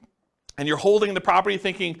down. And you're holding the property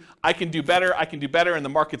thinking, I can do better, and the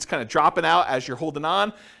market's kind of dropping out as you're holding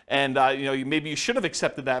on. And maybe you should have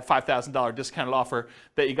accepted that $5,000 discounted offer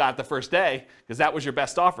that you got the first day because that was your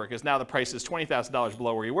best offer because now the price is $20,000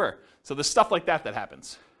 below where you were. So there's stuff like that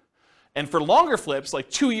happens. And for longer flips, like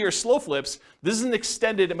 2-year slow flips, this is an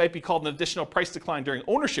extended, it might be called an additional price decline during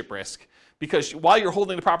ownership risk because while you're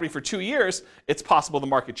holding the property for 2 years, it's possible the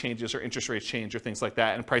market changes or interest rates change or things like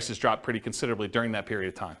that, and prices drop pretty considerably during that period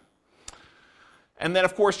of time. And then,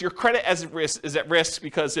 of course, your credit is at risk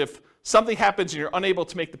because if something happens and you're unable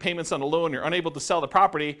to make the payments on the loan, you're unable to sell the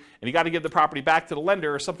property, and you got to give the property back to the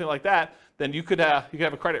lender or something like that, then you could have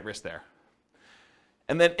a credit risk there.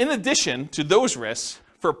 And then in addition to those risks,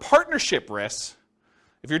 for partnership risks,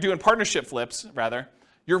 if you're doing partnership flips, rather,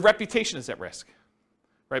 your reputation is at risk,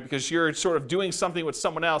 right? Because you're sort of doing something with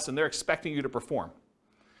someone else and they're expecting you to perform.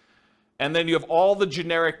 And then you have all the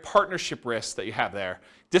generic partnership risks that you have there.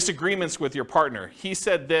 Disagreements with your partner. He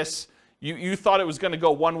said this, you thought it was going to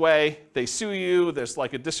go one way, they sue you, there's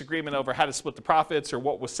like a disagreement over how to split the profits or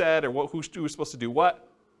what was said or who was supposed to do what.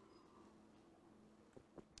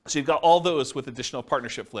 So you've got all those with additional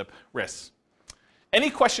partnership flip risks. Any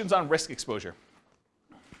questions on risk exposure?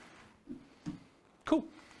 Cool.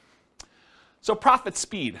 So profit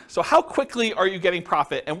speed. So how quickly are you getting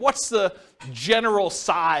profit, and what's the general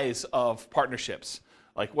size of partnerships?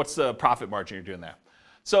 Like what's the profit margin you're doing there?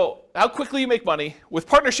 So how quickly you make money. With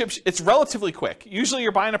partnerships, it's relatively quick. Usually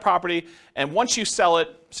you're buying a property, and once you sell it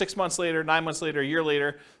 6 months later, 9 months later, a year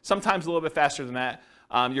later, sometimes a little bit faster than that,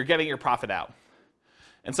 you're getting your profit out.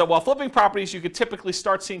 And so while flipping properties, you could typically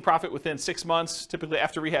start seeing profit within 6 months, typically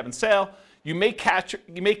after rehab and sale. You may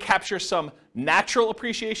capture some natural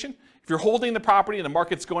appreciation. If you're holding the property and the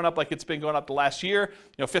market's going up like it's been going up the last year,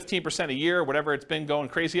 15% a year, whatever it's been going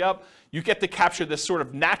crazy up, you get to capture this sort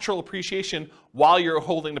of natural appreciation while you're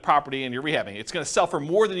holding the property and you're rehabbing. It's going to sell for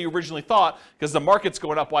more than you originally thought because the market's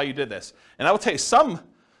going up while you did this. And I will tell you,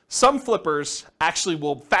 some flippers actually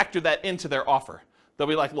will factor that into their offer. They'll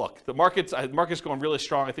be like, look, the market's going really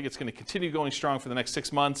strong. I think it's going to continue going strong for the next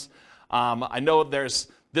 6 months. I know this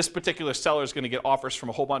particular seller is going to get offers from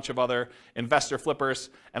a whole bunch of other investor flippers,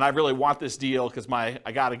 and I really want this deal because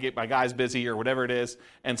I got to get my guys busy or whatever it is.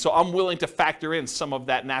 And so I'm willing to factor in some of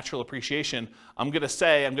that natural appreciation. I'm going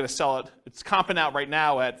to sell it. It's comping out right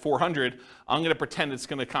now at 400. I'm going to pretend it's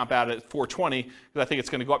going to comp out at 420 because I think it's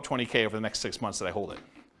going to go up 20K over the next 6 months that I hold it.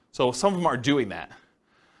 So some of them are doing that.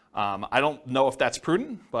 I don't know if that's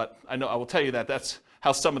prudent, but I will tell you that that's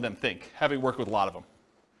how some of them think, having worked with a lot of them.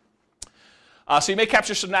 So you may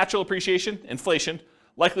capture some natural appreciation, inflation,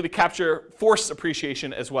 likely to capture forced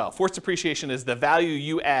appreciation as well. Forced appreciation is the value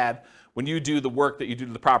you add when you do the work that you do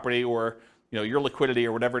to the property or your liquidity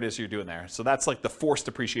or whatever it is you're doing there. So that's like the forced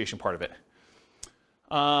appreciation part of it.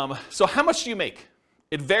 So how much do you make?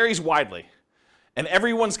 It varies widely, and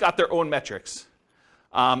everyone's got their own metrics.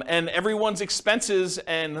 And everyone's expenses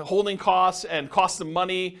and holding costs and costs of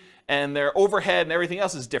money and their overhead and everything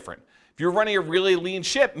else is different. If you're running a really lean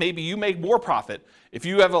ship, maybe you make more profit. If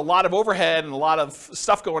you have a lot of overhead and a lot of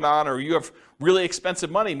stuff going on, or you have really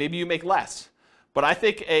expensive money, maybe you make less. But I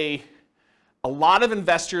think a lot of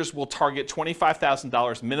investors will target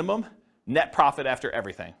 $25,000 minimum net profit after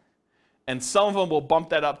everything. And some of them will bump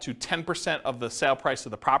that up to 10% of the sale price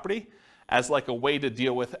of the property as like a way to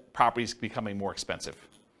deal with properties becoming more expensive.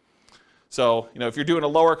 So, if you're doing a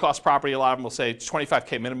lower cost property, a lot of them will say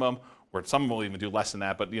 $25K minimum, or some will even do less than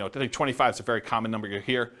that, but I think 25 is a very common number you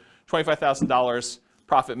hear. $25,000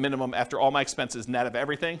 profit minimum after all my expenses net of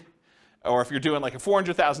everything. Or if you're doing like a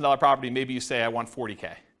 $400,000 property, maybe you say I want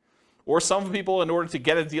 40K. Or some people, in order to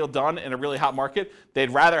get a deal done in a really hot market, they'd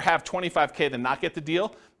rather have 25K than not get the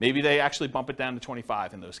deal. Maybe they actually bump it down to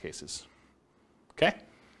 25 in those cases. Okay?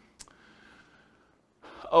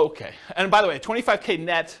 Okay, and by the way, 25K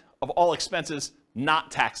net of all expenses,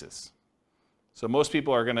 not taxes. So most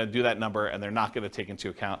people are going to do that number, and they're not going to take into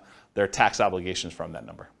account their tax obligations from that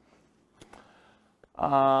number.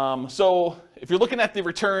 So if you're looking at the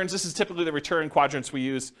returns, this is typically the return quadrants we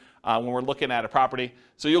use when we're looking at a property.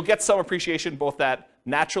 So you'll get some appreciation, both that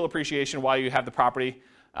natural appreciation while you have the property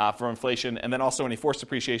from inflation, and then also any forced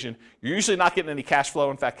appreciation. You're usually not getting any cash flow.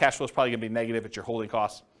 In fact, cash flow is probably going to be negative at your holding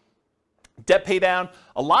costs. Debt pay down,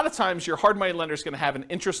 a lot of times your hard money lender is going to have an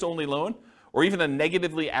interest-only loan or even a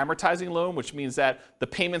negatively amortizing loan, which means that the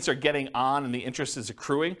payments are getting on and the interest is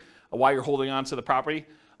accruing while you're holding on to the property.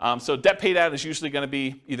 So debt pay down is usually going to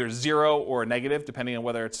be either zero or a negative, depending on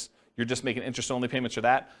whether you're just making interest-only payments or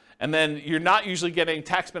that. And then you're not usually getting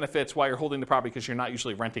tax benefits while you're holding the property because you're not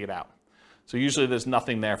usually renting it out. So usually there's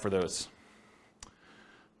nothing there for those.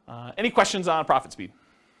 Any questions on profit speed?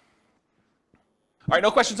 All right, no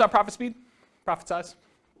questions on profit speed? Profit size?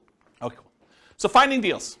 Okay, cool. So finding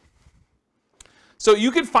deals. So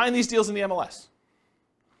you can find these deals in the MLS.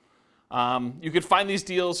 You can find these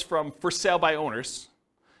deals from for sale by owners.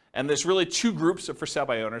 And there's really two groups of for sale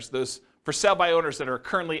by owners. Those for sale by owners that are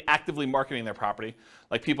currently actively marketing their property,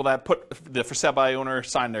 like people that put the for sale by owner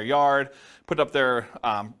sign in their yard, put up their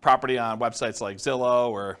property on websites like Zillow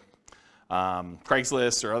or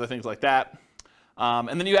Craigslist or other things like that. And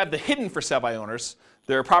then you have the hidden for sale by owners.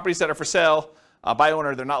 There are properties that are for sale by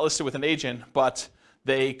owner. They're not listed with an agent, but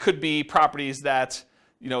they could be properties that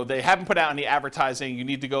they haven't put out any advertising. You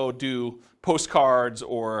need to go do postcards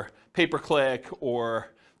or pay-per-click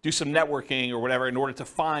or do some networking or whatever in order to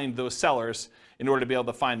find those sellers, in order to be able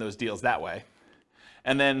to find those deals that way.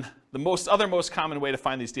 And then the other most common way to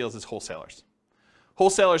find these deals is wholesalers.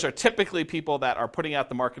 Wholesalers are typically people that are putting out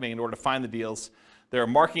the marketing in order to find the deals. They're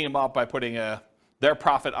marking them up by putting their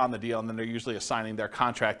profit on the deal, and then they're usually assigning their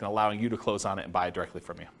contract and allowing you to close on it and buy it directly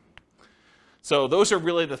from you. So those are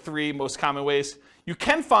really the three most common ways. You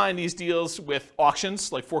can find these deals with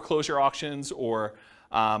auctions, like foreclosure auctions or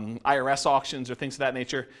IRS auctions or things of that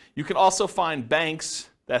nature. You can also find banks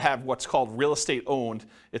that have what's called real estate owned.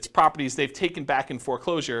 It's properties they've taken back in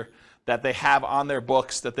foreclosure that they have on their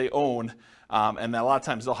books that they own, and a lot of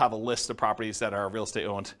times they'll have a list of properties that are real estate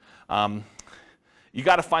owned. You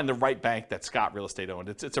got to find the right bank that's got real estate owned.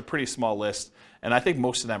 It's a pretty small list, and I think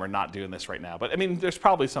most of them are not doing this right now. But I mean, there's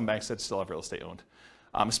probably some banks that still have real estate owned,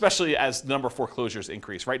 especially as the number of foreclosures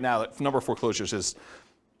increase. Right now, the number of foreclosures is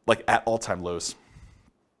like at all-time lows.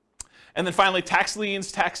 And then finally, tax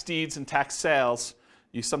liens, tax deeds, and tax sales.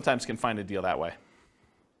 You sometimes can find a deal that way.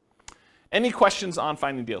 Any questions on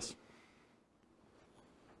finding deals?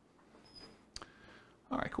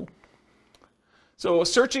 All right, cool. So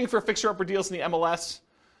searching for fixer-upper deals in the MLS.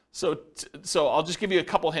 So I'll just give you a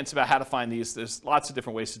couple hints about how to find these. There's lots of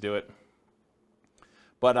different ways to do it.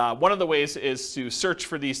 But one of the ways is to search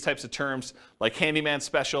for these types of terms like handyman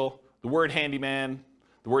special, the word handyman,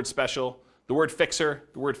 the word special, the word fixer,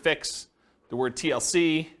 the word fix, the word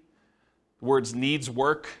TLC, the words needs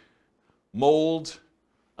work, mold,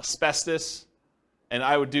 asbestos, and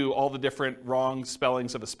I would do all the different wrong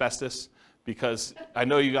spellings of asbestos, because I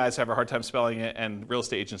know you guys have a hard time spelling it, and real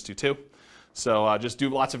estate agents do too. So just do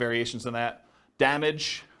lots of variations on that.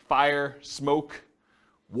 Damage, fire, smoke,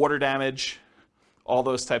 water damage, all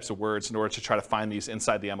those types of words in order to try to find these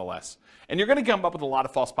inside the MLS. And you're going to come up with a lot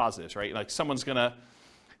of false positives, right? Like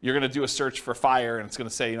you're going to do a search for fire, and it's going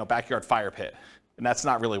to say, backyard fire pit. And that's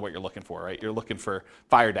not really what you're looking for, right? You're looking for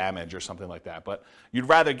fire damage or something like that. But you'd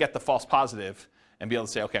rather get the false positive and be able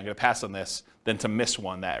to say, okay, I'm going to pass on this, than to miss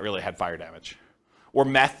one that really had fire damage. Or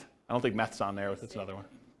meth. I don't think meth's on there. That's another one.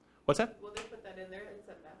 What's that? Will they put that in there? It's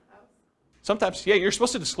a meth house? Sometimes. Yeah, you're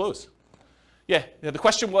supposed to disclose. Yeah, the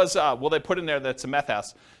question was, will they put in there that it's a meth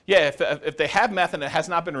house? Yeah, if they have meth and it has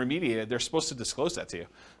not been remediated, they're supposed to disclose that to you.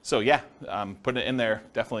 So yeah, putting it in there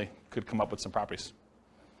definitely could come up with some properties.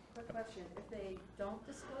 Quick question. If they don't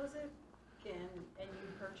disclose it, and you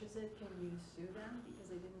purchase it, can you sue them because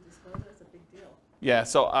they didn't disclose it? It's a big deal. Yeah,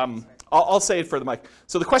 so I'll say it for the mic.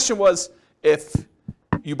 So the question was, if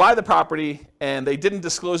you buy the property and they didn't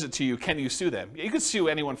disclose it to you, can you sue them? You could sue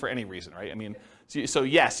anyone for any reason, right? I mean, so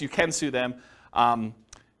yes, you can sue them. Now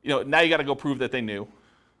you got to go prove that they knew.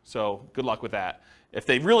 So good luck with that. If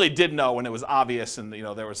they really did know and it was obvious and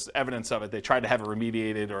there was evidence of it, they tried to have it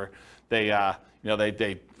remediated, or they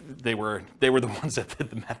were the ones that did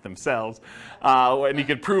the meth themselves, and you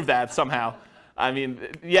could prove that somehow. I mean,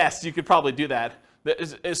 yes, you could probably do that.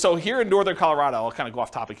 So here in northern Colorado, I'll kind of go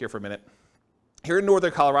off topic here for a minute. Here in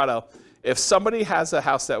northern Colorado, if somebody has a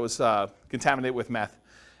house that was contaminated with meth,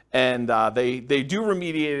 and they do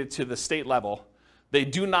remediate it to the state level, they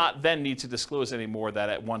do not then need to disclose anymore that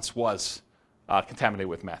it once was contaminated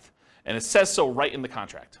with meth. And it says so right in the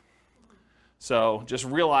contract. So just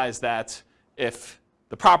realize that if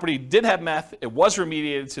the property did have meth, it was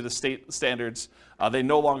remediated to the state standards, they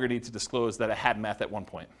no longer need to disclose that it had meth at one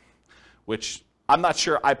point, which I'm not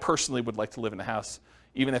sure I personally would like to live in a house,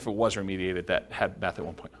 even if it was remediated, that had meth at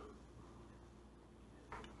one point.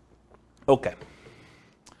 Okay.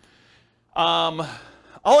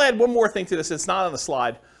 I'll add one more thing to this. It's not on the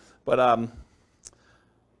slide, but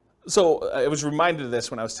so I was reminded of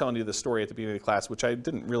this when I was telling you the story at the beginning of the class, which I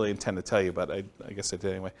didn't really intend to tell you, but I guess I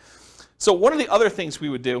did anyway. So one of the other things we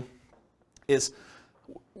would do is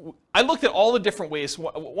I looked at all the different ways.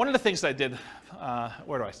 One of the things I did,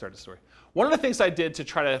 where do I start the story? One of the things I did to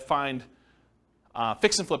try to find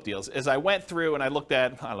fix and flip deals is I went through and I looked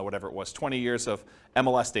at, I don't know, whatever it was, 20 years of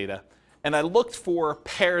MLS data. And I looked for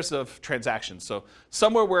pairs of transactions. So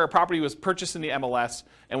somewhere where a property was purchased in the MLS,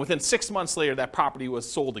 and within 6 months later, that property was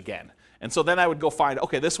sold again. And so then I would go find,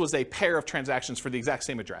 okay, this was a pair of transactions for the exact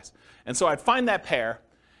same address. And so I'd find that pair,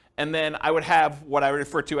 and then I would have what I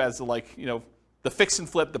refer to as the fix and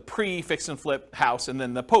flip, the pre-fix and flip house, and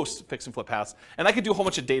then the post-fix and flip house. And I could do a whole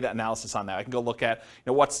bunch of data analysis on that. I can go look at,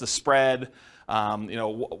 what's the spread,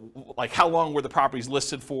 like how long were the properties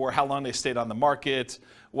listed for, how long they stayed on the market,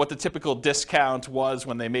 what the typical discount was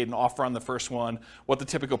when they made an offer on the first one, what the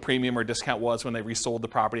typical premium or discount was when they resold the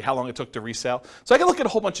property, how long it took to resell. So I can look at a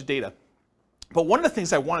whole bunch of data. But one of the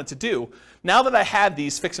things I wanted to do, now that I had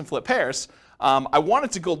these fix and flip pairs, I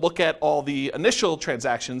wanted to go look at all the initial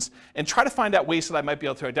transactions and try to find out ways that I might be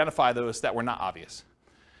able to identify those that were not obvious.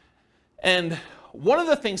 And one of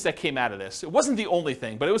the things that came out of this, it wasn't the only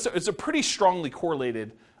thing, but it's a pretty strongly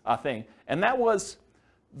correlated thing, and that was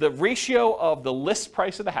the ratio of the list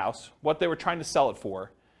price of the house, what they were trying to sell it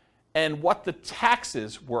for, and what the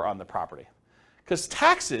taxes were on the property. Because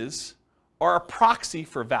taxes are a proxy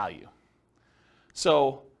for value.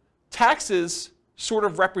 So taxes sort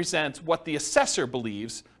of represent what the assessor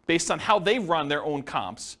believes, based on how they run their own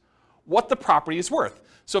comps, what the property is worth.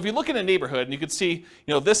 So if you look in a neighborhood and you can see,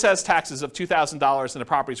 this has taxes of $2,000 and the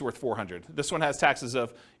property is worth $400. This one has taxes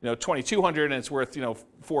of, $2,200 and it's worth,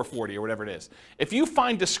 $440 or whatever it is. If you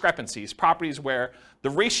find discrepancies, properties where the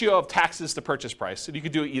ratio of taxes to purchase price, and you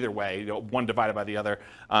could do it either way, one divided by the other,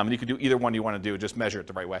 and you could do either one you want to do, just measure it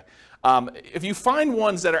the right way. If you find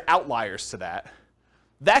ones that are outliers to that,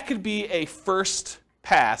 that could be a first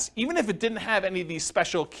pass, even if it didn't have any of these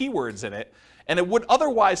special keywords in it, and it would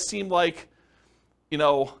otherwise seem like,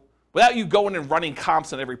 without you going and running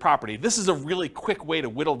comps on every property, this is a really quick way to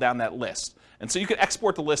whittle down that list. And so you can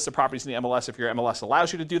export the list of properties in the MLS if your MLS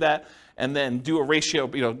allows you to do that, and then do a ratio,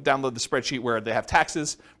 download the spreadsheet where they have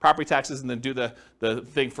taxes, property taxes, and then do the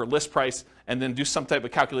thing for list price, and then do some type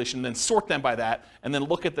of calculation, and then sort them by that, and then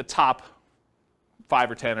look at the top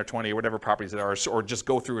 5 or 10 or 20 or whatever properties there are, or just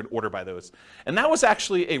go through and order by those. And that was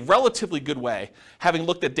actually a relatively good way, having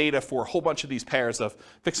looked at data for a whole bunch of these pairs of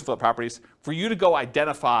fix and flip properties, for you to go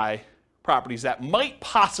identify properties that might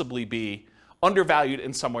possibly be undervalued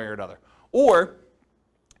in some way or another. Or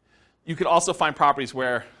you could also find properties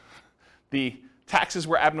where the taxes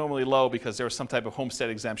were abnormally low because there was some type of homestead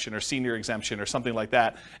exemption or senior exemption or something like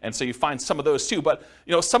that. And so you find some of those too. But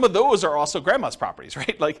some of those are also grandma's properties,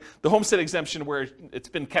 right? Like the homestead exemption where it's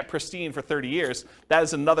been kept pristine for 30 years, that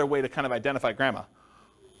is another way to kind of identify grandma.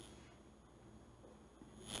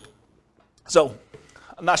 So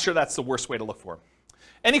I'm not sure that's the worst way to look for them.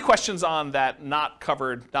 Any questions on that not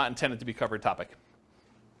intended to be covered topic?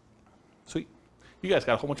 Sweet. You guys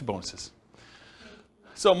got a whole bunch of bonuses.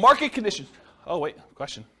 So market conditions. Oh, wait,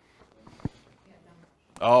 question.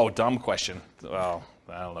 Oh, dumb question. Well,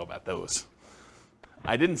 I don't know about those.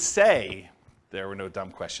 I didn't say there were no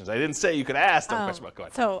dumb questions. I didn't say you could ask dumb questions about. Go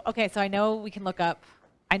ahead. So I know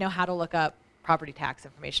I know how to look up property tax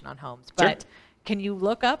information on homes, but can you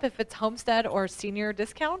look up if it's homestead or senior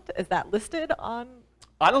discount? Is that listed on?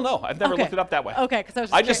 I don't know. I've never looked it up that way. Okay,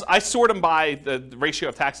 because I sort them by the ratio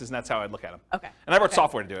of taxes, and that's how I'd look at them. Okay. And I wrote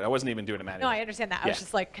software to do it. I wasn't even doing it manually. No, I understand that. I was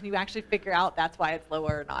just like, can you actually figure out that's why it's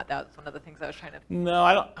lower or not? That was one of the things I was trying to. No,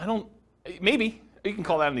 I don't. Maybe you can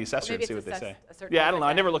call that in the assessor and see what they say. Yeah, I don't know.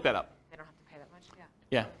 I never looked that up. They don't have to pay that much.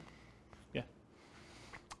 Yeah. Yeah.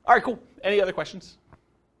 All right, cool. Any other questions?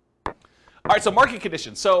 All right, so market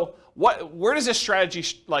conditions. So where does this strategy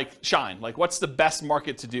shine? Like, what's the best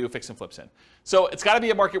market to do fix and flips in? So it's got to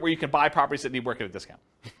be a market where you can buy properties that need work at a discount.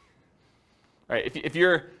 All right, if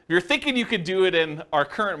you're thinking you could do it in our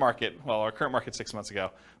current market, our current market 6 months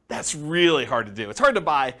ago, that's really hard to do. It's hard to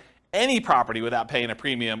buy any property without paying a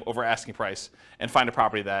premium over asking price and find a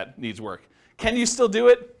property that needs work. Can you still do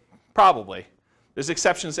it? Probably. There's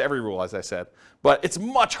exceptions to every rule, as I said, but it's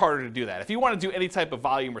much harder to do that. If you want to do any type of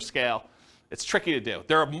volume or scale, it's tricky to do.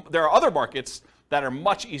 There are other markets that are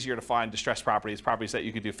much easier to find distressed properties that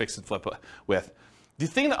you could do fix and flip with.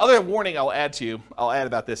 The other warning I'll add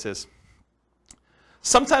about this is,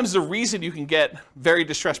 sometimes the reason you can get very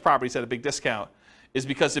distressed properties at a big discount is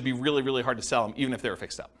because it'd be really, really hard to sell them, even if they were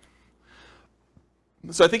fixed up.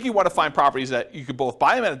 So I think you want to find properties that you could both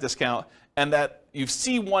buy them at a discount and that you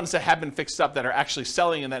see ones that have been fixed up that are actually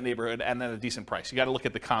selling in that neighborhood and at a decent price. You got to look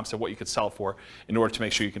at the comps of what you could sell for in order to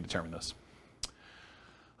make sure you can determine those.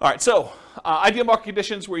 All right, so ideal market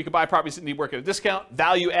conditions where you can buy properties that need work at a discount,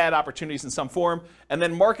 value add opportunities in some form, and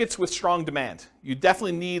then markets with strong demand. You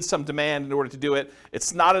definitely need some demand in order to do it.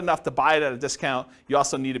 It's not enough to buy it at a discount. You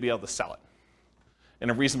also need to be able to sell it in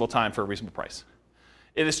a reasonable time for a reasonable price.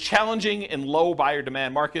 It is challenging in low buyer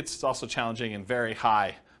demand markets. It's also challenging in very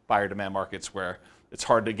high buyer demand markets where it's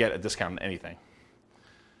hard to get a discount on anything.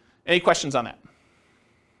 Any questions on that?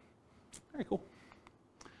 Very cool.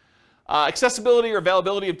 Accessibility or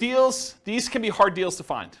availability of deals. These can be hard deals to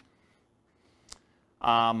find.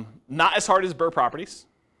 Not as hard as BRRRR properties.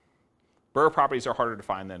 BRRRR properties are harder to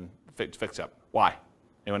find than fix up. Why?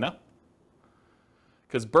 Anyone know?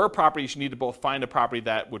 Because BRRRR properties, you need to both find a property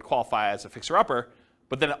that would qualify as a fixer-upper,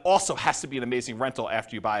 but then it also has to be an amazing rental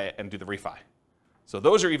after you buy it and do the refi. So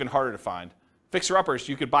those are even harder to find. Fixer-uppers,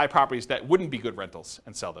 you could buy properties that wouldn't be good rentals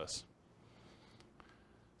and sell those.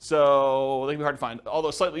 So they can be hard to find, although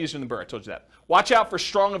slightly easier than Burr, I told you that. Watch out for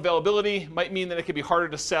strong availability. Might mean that it can be harder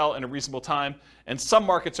to sell in a reasonable time. And some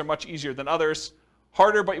markets are much easier than others.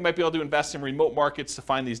 Harder, but you might be able to invest in remote markets to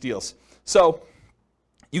find these deals. So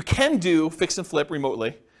you can do fix and flip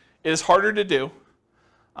remotely. It is harder to do.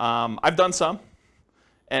 I've done some,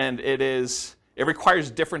 and it requires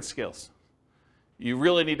different skills. You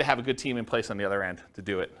really need to have a good team in place on the other end to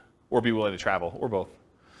do it, or be willing to travel, or both.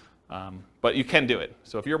 But you can do it.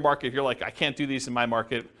 So if you're like, I can't do these in my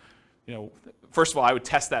market, first of all, I would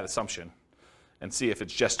test that assumption and see if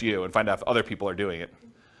it's just you and find out if other people are doing it.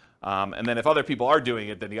 And then if other people are doing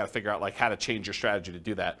it, then you got to figure out like how to change your strategy to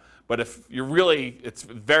do that. But if it's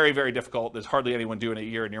very, very difficult, there's hardly anyone doing it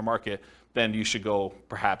here in your market, then you should go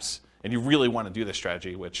perhaps, and you really want to do this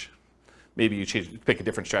strategy, which maybe you pick a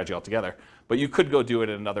different strategy altogether. But you could go do it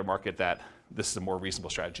in another market that this is a more reasonable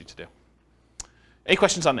strategy to do. Any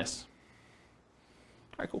questions on this?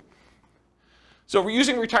 All right, cool. So we're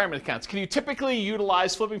using retirement accounts. Can you typically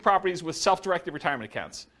utilize flipping properties with self-directed retirement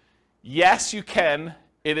accounts? Yes, you can.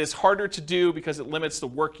 It is harder to do because it limits the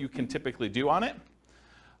work you can typically do on it.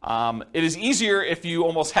 It is easier if you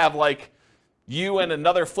almost have like you and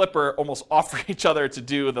another flipper almost offer each other to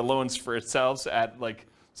do the loans for itself at like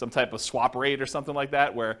some type of swap rate or something like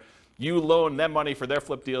that, where you loan them money for their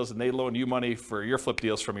flip deals and they loan you money for your flip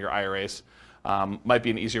deals from your IRAs. Might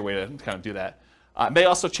be an easier way to kind of do that. It may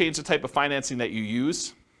also change the type of financing that you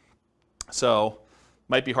use. So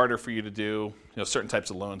might be harder for you to do certain types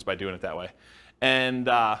of loans by doing it that way. And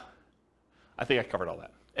I think I covered all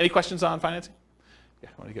that. Any questions on financing? Yeah,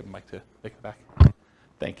 I want to give Mike to take it back.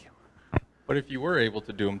 Thank you. But if you were able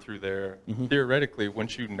to do them through there, theoretically,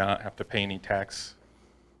 wouldn't you not have to pay any tax?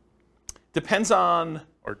 Depends on...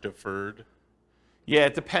 Or deferred? Yeah,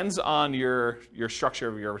 it depends on your structure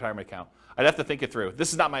of your retirement account. I'd have to think it through.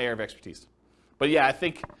 This is not my area of expertise. But yeah, I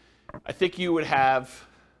think you would have...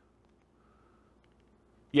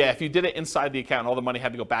 Yeah, if you did it inside the account, all the money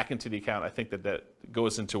had to go back into the account. I think that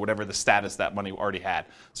goes into whatever the status that money already had.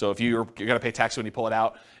 So if you're going to pay tax when you pull it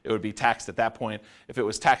out, it would be taxed at that point. If it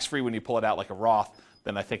was tax-free when you pull it out like a Roth,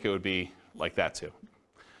 then I think it would be like that too.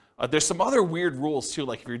 There's some other weird rules too,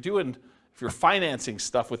 like if you're financing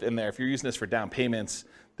stuff within there, if you're using this for down payments,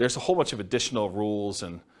 there's a whole bunch of additional rules,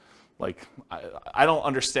 and like I don't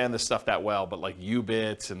understand this stuff that well, but like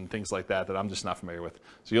UBITs and things like that I'm just not familiar with.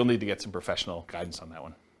 So you'll need to get some professional guidance on that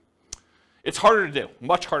one. It's harder to do,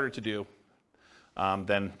 much harder to do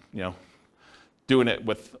than doing it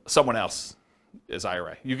with someone else's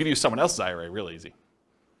IRA. You can use someone else's IRA real easy.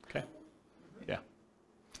 Okay? Yeah.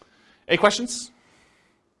 Any questions?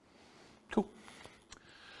 Cool.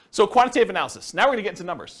 So quantitative analysis. Now we're going to get into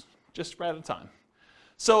numbers, just right at a time.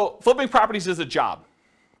 So flipping properties is a job.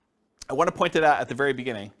 I want to point that out at the very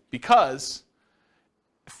beginning because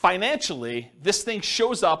financially, this thing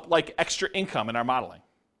shows up like extra income in our modeling.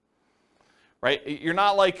 Right? We're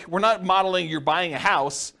not modeling you're buying a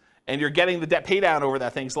house and you're getting the debt pay down over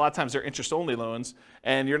that thing. So a lot of times they're interest-only loans,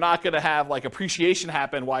 and you're not going to have like appreciation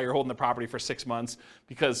happen while you're holding the property for 6 months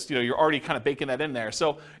because you're already kind of baking that in there.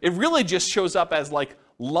 So it really just shows up as like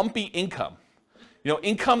lumpy income.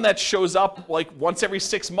 Income that shows up like once every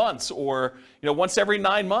 6 months or once every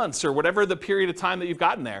 9 months or whatever the period of time that you've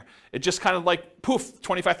gotten there. It just kind of like poof,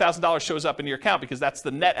 $25,000 shows up in your account because that's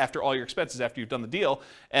the net after all your expenses after you've done the deal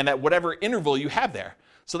and at whatever interval you have there.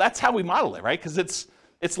 So that's how we model it, right? Because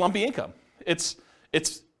it's lumpy income. It's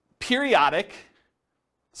periodic,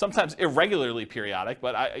 sometimes irregularly periodic,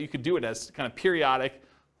 but you could do it as kind of periodic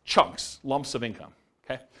chunks, lumps of income.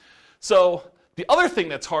 Okay. So the other thing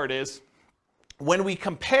that's hard is when we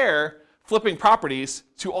compare flipping properties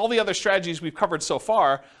to all the other strategies we've covered so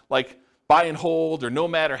far, like buy and hold or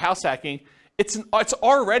nomad or house hacking, it's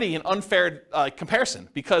already an unfair comparison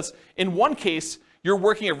because in one case, you're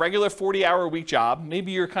working a regular 40-hour-a-week job.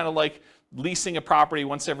 Maybe you're kind of like leasing a property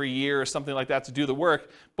once every year or something like that to do the work.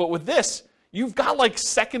 But with this, you've got like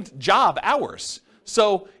second job hours.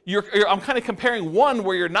 So I'm kind of comparing one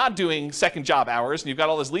where you're not doing second job hours and you've got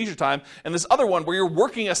all this leisure time, and this other one where you're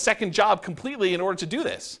working a second job completely in order to do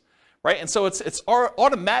this, right? And so it's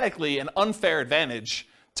automatically an unfair advantage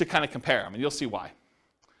to kind of compare them, and you'll see why.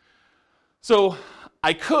 So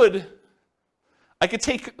I could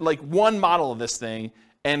take like one model of this thing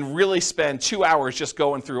and really spend 2 hours just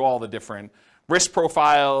going through all the different risk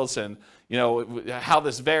profiles and how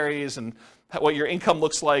this varies and what your income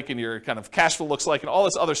looks like and your kind of cash flow looks like and all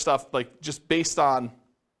this other stuff, like just based on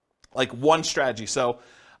like one strategy. So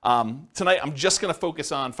tonight I'm just going to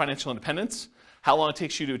focus on financial independence, how long it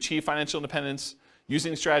takes you to achieve financial independence,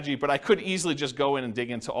 using the strategy, but I could easily just go in and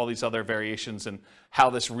dig into all these other variations and how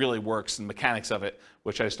this really works and mechanics of it,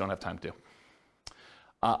 which I just don't have time to do.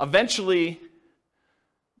 Eventually,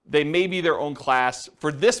 they may be their own class.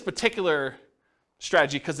 For this particular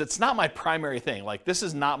strategy, because it's not my primary thing, like this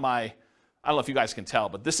is not my, I don't know if you guys can tell,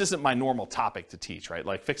 but this isn't my normal topic to teach, right?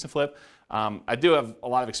 Like fix and flip. I do have a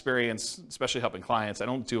lot of experience, especially helping clients. I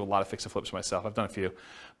don't do a lot of fix and flips myself. I've done a few.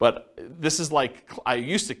 But this is like, I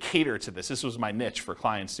used to cater to this. This was my niche for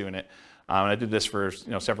clients doing it. And I did this for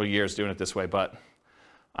several years doing it this way. But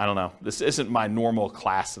I don't know. This isn't my normal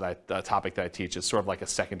class topic that I teach. It's sort of like a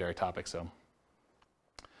secondary topic. So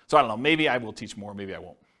I don't know. Maybe I will teach more. Maybe I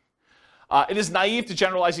won't. It is naive to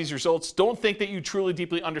generalize these results. Don't think that you truly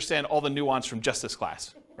deeply understand all the nuance from just this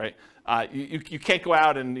class, right? You can't go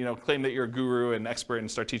out and claim that you're a guru and expert and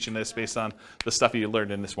start teaching this based on the stuff you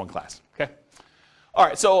learned in this one class, okay? All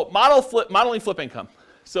right, so modeling flip income.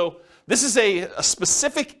 So this is a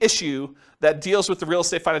specific issue that deals with the real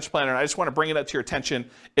estate financial planner, and I just want to bring it up to your attention.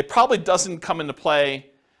 It probably doesn't come into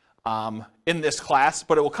play in this class,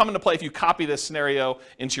 but it will come into play if you copy this scenario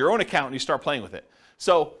into your own account and you start playing with it.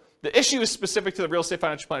 So the issue is specific to the real estate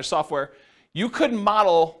financial planner software. You could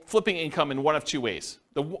model flipping income in one of two ways.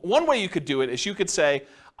 The one way you could do it is you could say,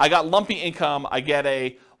 I got lumpy income, I get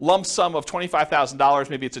a lump sum of $25,000,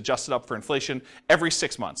 maybe it's adjusted up for inflation, every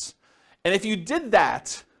 6 months. And if you did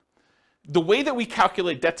that, the way that we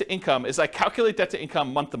calculate debt to income is I calculate debt to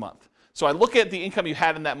income month to month. So I look at the income you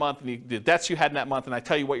had in that month and the debts you had in that month, and I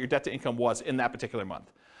tell you what your debt to income was in that particular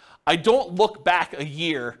month. I don't look back a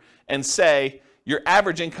year and say, your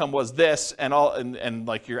average income was this, and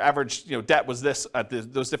like your average debt was this at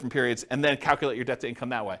those different periods, and then calculate your debt to income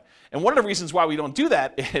that way. And one of the reasons why we don't do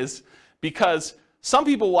that is because some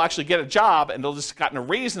people will actually get a job and they'll just gotten a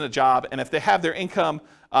raise in a job, and if they have their income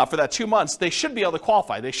for that 2 months, they should be able to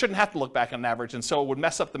qualify. They shouldn't have to look back on an average, and so it would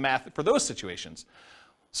mess up the math for those situations.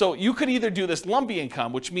 So you could either do this lumpy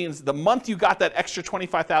income, which means the month you got that extra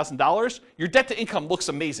 $25,000, your debt to income looks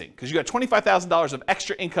amazing because you got $25,000 of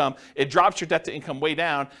extra income. It drops your debt to income way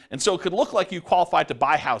down, and so it could look like you qualified to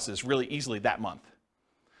buy houses really easily that month.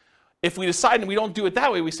 If we decide and we don't do it that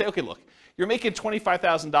way, we say, okay, look, you're making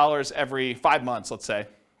 $25,000 every 5 months, let's say.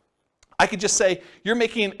 I could just say you're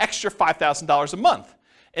making an extra $5,000 a month.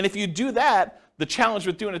 And if you do that, the challenge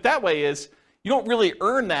with doing it that way is you don't really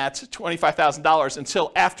earn that $25,000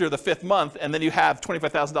 until after the 5th month, and then you have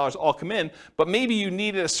 $25,000 all come in, but maybe you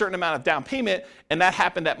needed a certain amount of down payment, and that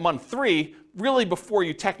happened at month 3, really before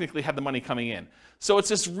you technically had the money coming in. So it's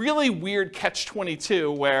this really weird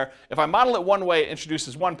catch-22 where if I model it one way, it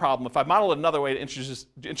introduces one problem. If I model it another way, it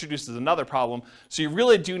introduces another problem. So you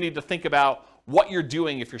really do need to think about what you're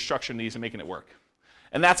doing if you're structuring these and making it work.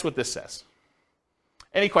 And that's what this says.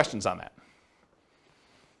 Any questions on that?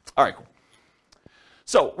 All right, cool.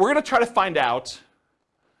 So we're going to try to find out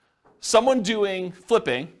someone doing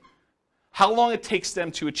flipping, how long it takes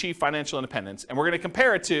them to achieve financial independence, and we're going to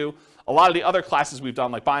compare it to a lot of the other classes we've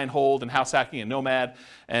done, like buy and hold and house hacking and Nomad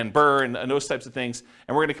and Burr and those types of things,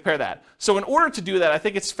 and we're going to compare that. So in order to do that, I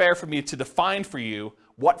think it's fair for me to define for you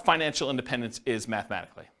what financial independence is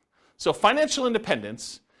mathematically. So financial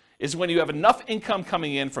independence is when you have enough income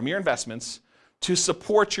coming in from your investments to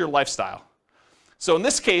support your lifestyle. So in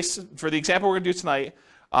this case, for the example we're going to do tonight,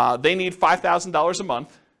 they need $5,000 a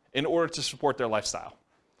month in order to support their lifestyle.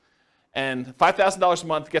 And $5,000 a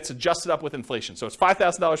month gets adjusted up with inflation. So it's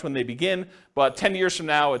 $5,000 when they begin, but 10 years from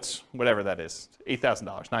now, it's whatever that is,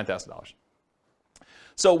 $8,000, $9,000.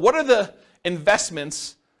 So what are the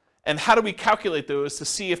investments, and how do we calculate those to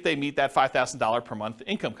see if they meet that $5,000 per month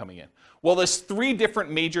income coming in? Well, there's 3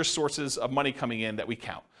 different major sources of money coming in that we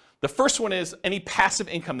count. The first one is any passive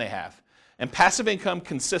income they have. And passive income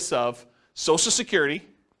consists of Social Security,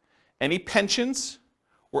 any pensions,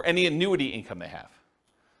 or any annuity income they have.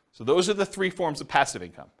 So those are the 3 forms of passive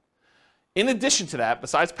income. In addition to that,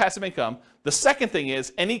 besides passive income, the second thing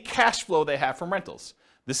is any cash flow they have from rentals.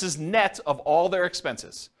 This is net of all their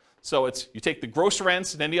expenses. So it's you take the gross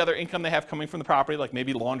rents and any other income they have coming from the property, like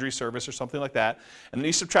maybe laundry service or something like that, and then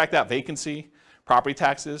you subtract out vacancy, property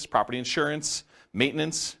taxes, property insurance,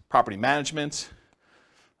 maintenance, property management,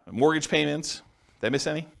 mortgage payments. Did I miss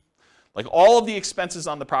any? Like all of the expenses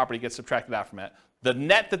on the property get subtracted out from it. The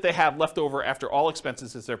net that they have left over after all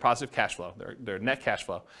expenses is their positive cash flow, their net cash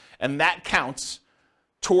flow. And that counts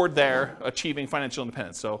toward their achieving financial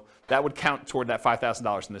independence. So that would count toward that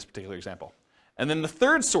 $5,000 in this particular example. And then the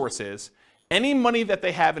third source is any money that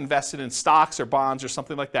they have invested in stocks or bonds or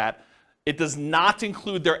something like that. It does not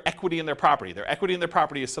include their equity in their property. Their equity in their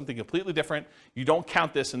property is something completely different. You don't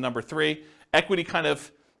count this in number 3. Equity kind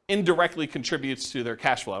of indirectly contributes to their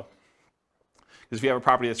cash flow. Because if you have a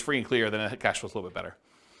property that's free and clear, then the cash flow is a little bit better.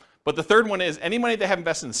 But the third one is any money they have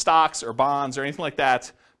invested in stocks or bonds or anything like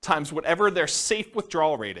that times whatever their safe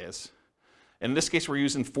withdrawal rate is. In this case, we're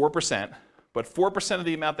using 4%, but 4% of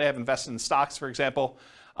the amount they have invested in stocks, for example,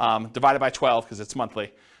 divided by 12 because it's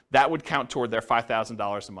monthly, that would count toward their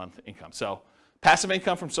 $5,000 a month income. So passive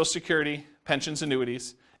income from Social Security, pensions,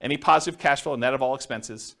 annuities, any positive cash flow net of all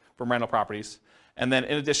expenses from rental properties, and then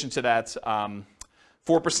in addition to that,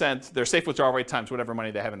 4%, their safe withdrawal rate times whatever money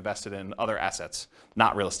they have invested in other assets,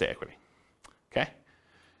 not real estate equity. Okay?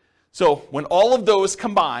 So when all of those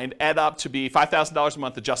combined add up to be $5,000 a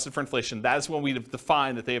month adjusted for inflation, that is when we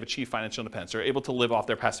define that they have achieved financial independence. They're able to live off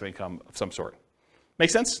their passive income of some sort. Make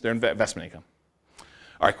sense? Their investment income.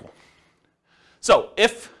 All right, cool. So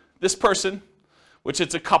if this person, which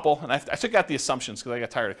it's a couple, and I took out the assumptions because I got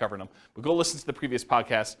tired of covering them, but go listen to the previous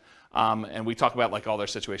podcast, and we talk about like all their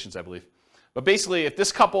situations, I believe. But basically, if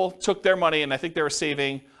this couple took their money, and I think they were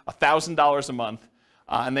saving $1,000 a month,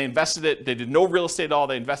 and they invested it, they did no real estate at all,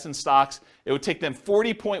 they invested in stocks, it would take them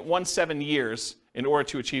 40.17 years in order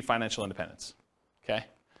to achieve financial independence. Okay?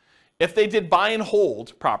 If they did buy and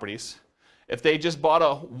hold properties, if they just bought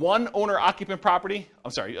a one owner occupant property,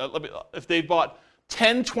 if they bought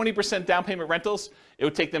 10, 20% down payment rentals, it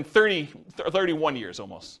would take them 31 years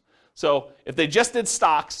almost. So if they just did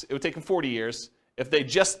stocks, it would take them 40 years. If they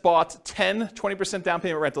just bought 10, 20% down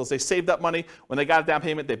payment rentals, they saved up money. When they got a down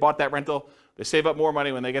payment, they bought that rental. They save up more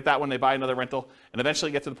money. When they get that one, they buy another rental, and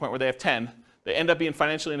eventually get to the point where they have 10. They end up being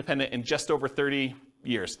financially independent in just over 30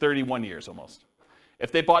 years, 31 years almost.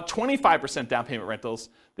 If they bought 25% down payment rentals,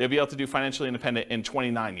 they'll be able to do financially independent in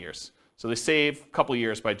 29 years. So they save a couple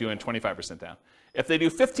years by doing 25% down. If they do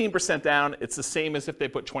 15% down, it's the same as if they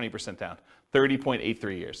put 20% down,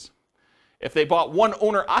 30.83 years. If they bought one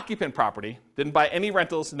owner-occupant property, didn't buy any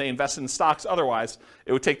rentals, and they invested in stocks otherwise,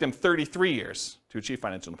 it would take them 33 years to achieve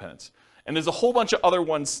financial independence. And there's a whole bunch of other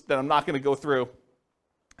ones that I'm not going to go through.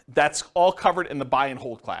 That's all covered in the buy and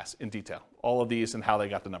hold class in detail, all of these and how they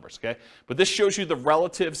got the numbers, okay? But this shows you the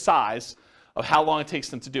relative size of how long it takes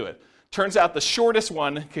them to do it. Turns out the shortest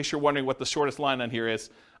one, in case you're wondering what the shortest line on here is,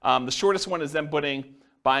 the shortest one is them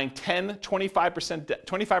buying 10,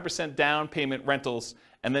 25% down payment rentals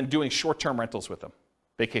and then doing short-term rentals with them,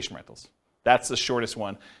 vacation rentals. That's the shortest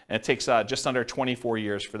one, and it takes just under 24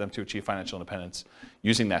 years for them to achieve financial independence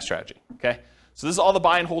using that strategy, okay? So this is all the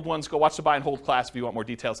buy and hold ones. Go watch the buy and hold class if you want more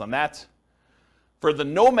details on that. For the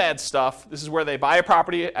nomad stuff, this is where they buy a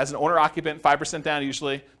property as an owner-occupant, 5% down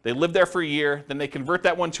usually. They live there for a year, then they convert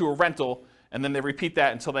that one to a rental, and then they repeat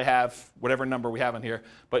that until they have whatever number we have on here,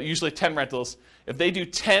 but usually 10 rentals. If they do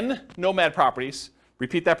 10 nomad properties,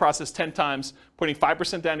 repeat that process 10 times, putting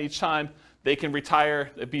 5% down each time, they can retire,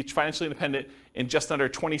 be financially independent in just under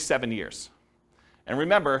 27 years. And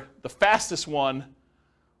remember, the fastest one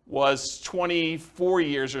was 24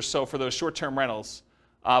 years or so for those short-term rentals,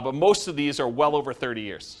 but most of these are well over 30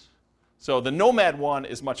 years. So the nomad one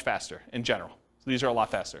is much faster in general. So these are a lot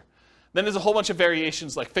faster. Then there's a whole bunch of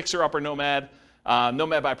variations like fixer-upper nomad,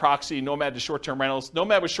 nomad by proxy, nomad to short-term rentals.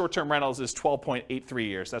 Nomad with short-term rentals is 12.83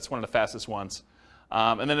 years. That's one of the fastest ones.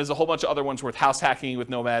 And then there's a whole bunch of other ones with house hacking with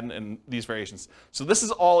nomad and these variations. So this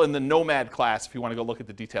is all in the nomad class if you want to go look at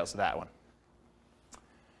the details of that one.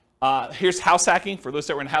 Here's house hacking for those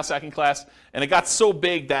that were in house hacking class. And it got so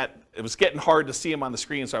big that it was getting hard to see them on the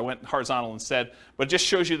screen, so I went horizontal instead. But it just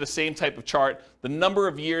shows you the same type of chart, the number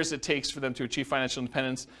of years it takes for them to achieve financial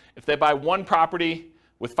independence. If they buy one property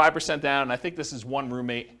with 5% down, and I think this is one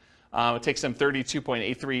roommate, it takes them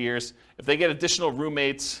 32.83 years. If they get additional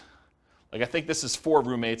roommates, like I think this is 4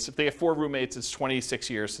 roommates. If they have 4 roommates, it's 26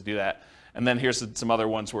 years to do that. And then here's some other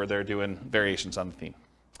ones where they're doing variations on the theme.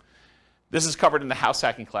 This is covered in the house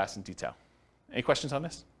hacking class in detail. Any questions on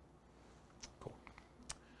this? Cool.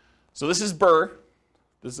 So this is BRRRR.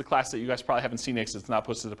 This is a class that you guys probably haven't seen yet because it's not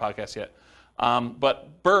posted to the podcast yet.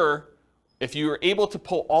 But BRRRR, if you are able to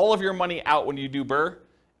pull all of your money out when you do BRRRR,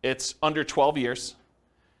 it's under 12 years.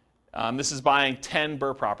 This is buying 10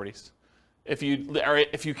 BRRRR properties. If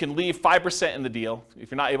you can leave 5% in the deal,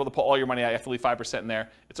 if you're not able to pull all your money out, you have to leave 5% in there.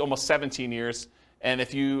 It's almost 17 years. And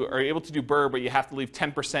if you are able to do BRRRR, but you have to leave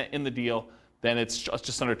 10% in the deal, then it's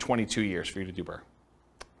just under 22 years for you to do BRRRR.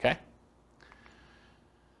 Okay?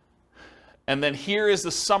 And then here is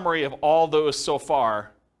the summary of all those so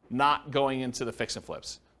far, not going into the fix and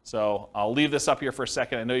flips. So I'll leave this up here for a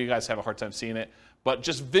second. I know you guys have a hard time seeing it, but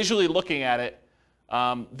just visually looking at it,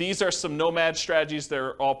 these are some nomad strategies.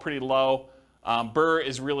 They're all pretty low. BRRRR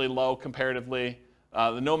is really low comparatively.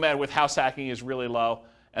 The nomad with house hacking is really low.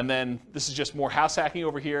 And then this is just more house hacking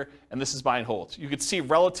over here, and this is buy and hold. You could see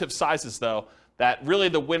relative sizes, though, that really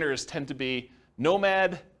the winners tend to be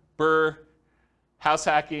nomad, BRRRR, house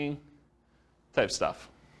hacking type stuff.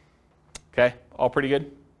 Okay, all pretty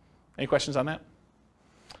good? Any questions on that?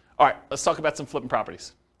 All right, let's talk about some flipping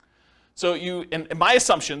properties. So in my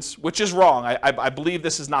assumptions, which is wrong, I believe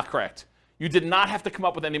this is not correct, you did not have to come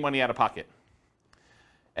up with any money out of pocket.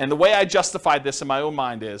 And the way I justified this in my own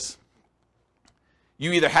mind is,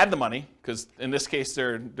 you either had the money, because in this case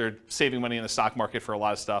they're saving money in the stock market for a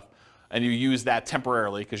lot of stuff, and you use that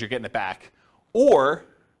temporarily because you're getting it back, or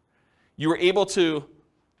you were able to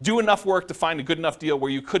do enough work to find a good enough deal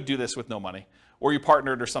where you could do this with no money, or you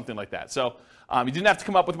partnered or something like that. So you didn't have to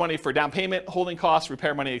come up with money for down payment, holding costs,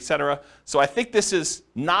 repair money, et cetera. So I think this is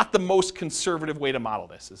not the most conservative way to model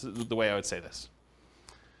this. This is the way I would say this.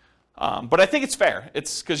 But I think it's fair.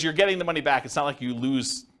 It's because you're getting the money back. It's not like you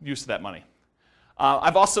lose use of that money.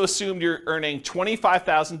 I've also assumed you're earning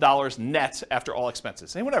 $25,000 net after all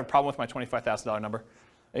expenses. Anyone have a problem with my $25,000 number?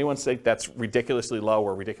 Anyone think that's ridiculously low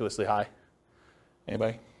or ridiculously high?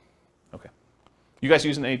 Anybody? Okay. You guys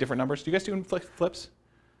using any different numbers? Do you guys do flips?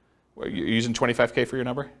 Are you using 25K for your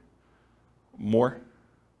number? More?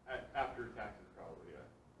 After taxes, probably,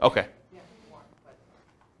 yeah. Okay. Yeah, more, but,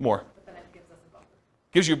 More. but then it gives us a buffer.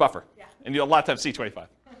 Gives you a buffer. Yeah. And you a lot of times see 25.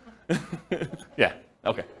 Yeah,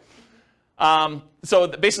 okay. So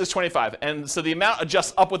basically it's 25. And so the amount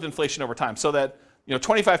adjusts up with inflation over time so that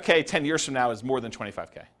 25K 10 years from now is more than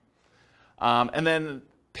 25K. And then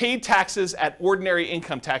paid taxes at ordinary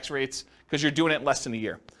income tax rates because you're doing it in less than a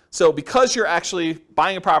year. So because you're actually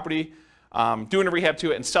buying a property, doing a rehab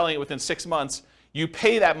to it, and selling it within 6 months, you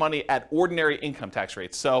pay that money at ordinary income tax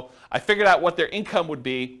rates. So I figured out what their income would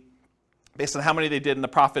be based on how many they did in the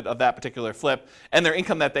profit of that particular flip and their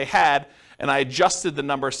income that they had, and I adjusted the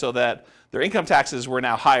number so that their income taxes were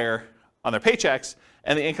now higher on their paychecks,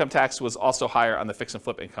 and the income tax was also higher on the fix and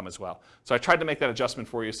flip income as well. So I tried to make that adjustment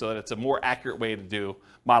for you so that it's a more accurate way to do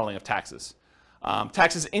modeling of taxes.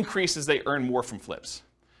 Taxes increase as they earn more from flips.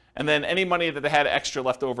 And then any money that they had extra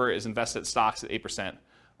left over is invested in stocks at 8%.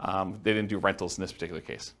 They didn't do rentals in this particular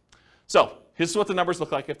case. So here's what the numbers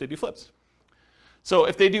look like if they do flips. So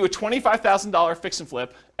if they do a $25,000 fix and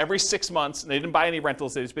flip every 6 months, and they didn't buy any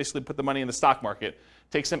rentals, they just basically put the money in the stock market,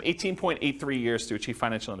 it takes them 18.83 years to achieve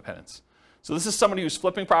financial independence. So this is somebody who's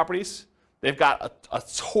flipping properties. They've got a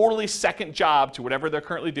totally second job to whatever they're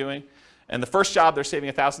currently doing. And the first job, they're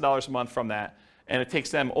saving $1,000 a month from that. And it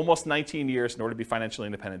takes them almost 19 years in order to be financially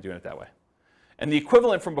independent doing it that way. And the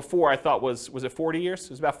equivalent from before, I thought, was it 40 years? It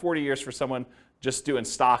was about 40 years for someone just doing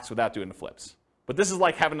stocks without doing the flips. But this is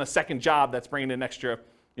like having a second job that's bringing in an extra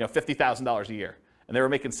 $50,000 a year. And they were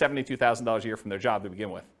making $72,000 a year from their job to begin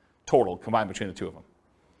with, total, combined between the two of them.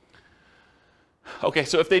 Okay,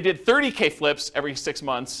 so if they did 30K flips every 6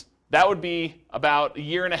 months, that would be about a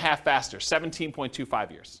year and a half faster,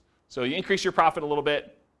 17.25 years. So you increase your profit a little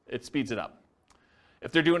bit, it speeds it up.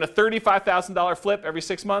 If they're doing a $35,000 flip every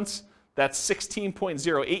 6 months, that's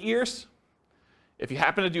 16.08 years. If you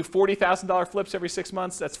happen to do $40,000 flips every 6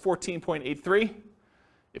 months, that's 14.83.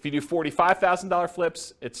 If you do $45,000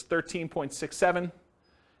 flips, it's 13.67.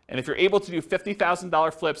 And if you're able to do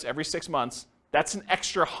 $50,000 flips every 6 months, that's an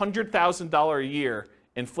extra $100,000 a year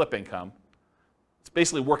in flip income. It's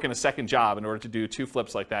basically working a second job in order to do 2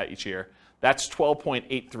 flips like that each year. That's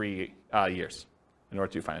 12.83 years in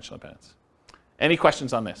order to do financial independence. Any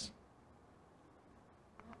questions on this?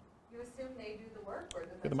 You assume they do the work, or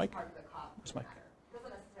Get the mic. part of the cost? Where's the mic? It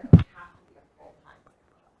doesn't necessarily have to be a full-time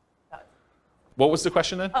job. What was the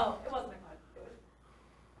question then? Oh, it wasn't a question.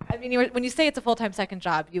 I mean, when you say it's a full-time second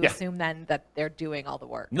job, you Yeah. assume then that they're doing all the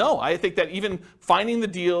work. No, I think that even finding the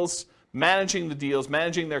deals, managing the deals,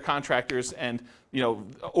 managing their contractors, and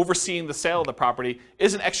overseeing the sale of the property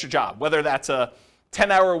is an extra job. Whether that's a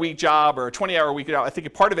 10-hour-a-week job or a 20-hour-a-week job, I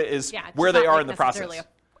think part of it is where they are in the process.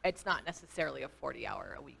 It's not necessarily a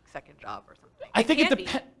 40-hour-a-week second job or something. I think can it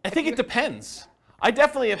be. depends. I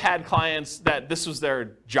definitely have had clients that this was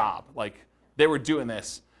their job, like they were doing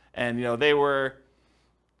this, and they were,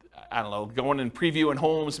 I don't know, going and previewing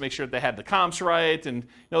homes to make sure that they had the comps right, and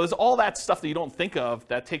there's all that stuff that you don't think of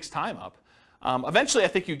that takes time up. Eventually, I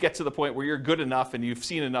think you get to the point where you're good enough and you've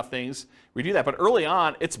seen enough things where you do that. But early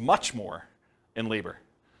on, it's much more in labor.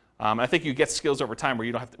 I think you get skills over time where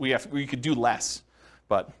you don't where you could do less.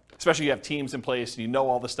 But especially you have teams in place and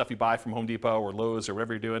all the stuff you buy from Home Depot or Lowe's or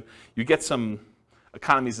whatever you're doing, you get some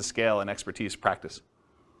economies of scale and expertise practice.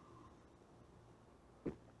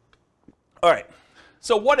 All right.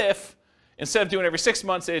 So what if instead of doing every 6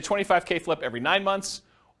 months, they did 25K flip every 9 months,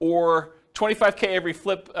 or 25K every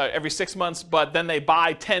flip every 6 months, but then they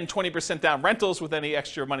buy 10, 20% down rentals with any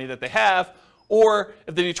extra money that they have, Or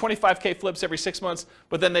if they do 25K flips every 6 months,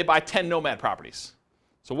 but then they buy 10 Nomad properties.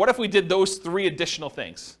 So what if we did those 3 additional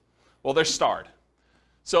things? Well, they're starred.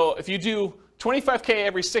 So if you do 25K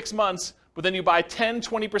every 6 months, but then you buy 10,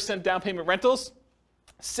 20% down payment rentals,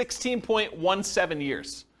 16.17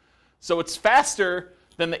 years. So it's faster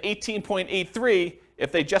than the 18.83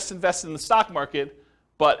 if they just invested in the stock market,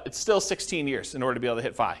 but it's still 16 years in order to be able to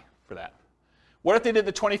hit FI for that. What if they did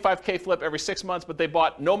the 25K flip every 6 months, but they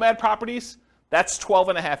bought Nomad properties? That's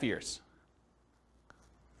 12.5 years.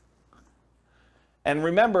 And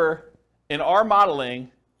remember, in our modeling,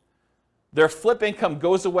 their flip income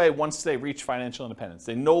goes away once they reach financial independence.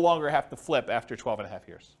 They no longer have to flip after 12.5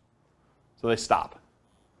 years. So they stop.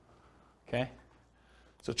 Okay?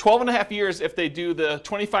 So 12.5 years if they do the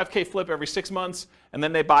 25K flip every 6 months, and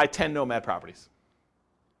then they buy 10 Nomad properties.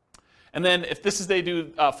 And then if this is they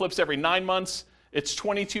do flips every 9 months, it's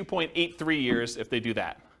 22.83 years if they do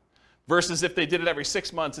that. Versus if they did it every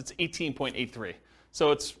 6 months, it's 18.83.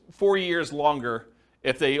 So it's 4 years longer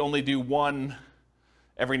if they only do one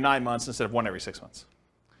every 9 months instead of one every 6 months.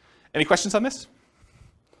 Any questions on this?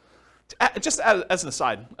 Just as an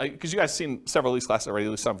aside, because you guys have seen several of these classes already,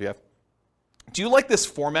 at least some of you have. Do you like this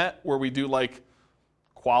format where we do like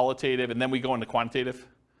qualitative and then we go into quantitative?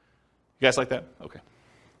 You guys like that? Okay.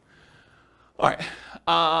 All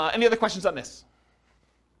right. Any other questions on this?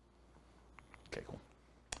 Okay, cool.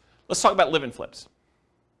 Let's talk about live-in flips.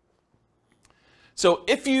 So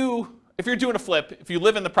if you're doing a flip, if you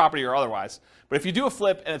live in the property or otherwise, but if you do a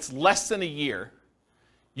flip and it's less than a year,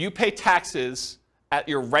 you pay taxes at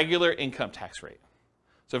your regular income tax rate.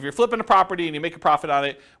 So if you're flipping a property and you make a profit on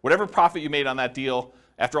it, whatever profit you made on that deal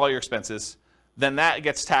after all your expenses, then that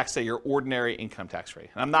gets taxed at your ordinary income tax rate.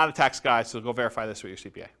 And I'm not a tax guy, so go verify this with your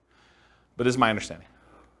CPA. But this is my understanding.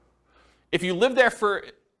 If you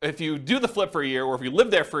do the flip for a year, or if you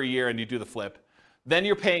live there for a year and you do the flip, then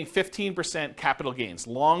you're paying 15% capital gains,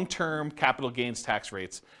 long-term capital gains tax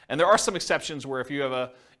rates. And there are some exceptions where if you have an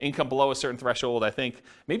income below a certain threshold, I think,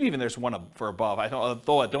 maybe even there's one for above,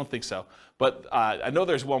 though I don't think so. But I know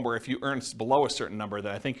there's one where if you earn below a certain number,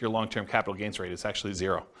 then I think your long-term capital gains rate is actually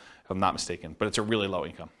 0, if I'm not mistaken. But it's a really low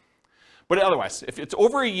income. But otherwise, if it's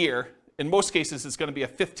over a year, in most cases, it's going to be a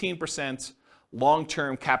 15%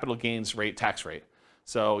 long-term capital gains rate tax rate.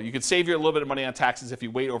 So you could save you a little bit of money on taxes if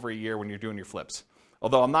you wait over a year when you're doing your flips.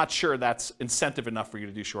 Although I'm not sure that's incentive enough for you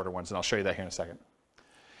to do shorter ones, and I'll show you that here in a second.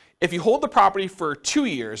 If you hold the property for 2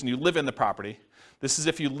 years and you live in the property, this is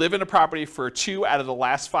if you live in a property for 2 out of the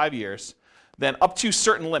last 5 years, then up to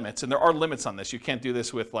certain limits, and there are limits on this. You can't do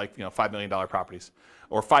this with like $5 million properties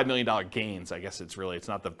or $5 million gains. I guess it's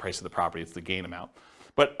not the price of the property, it's the gain amount.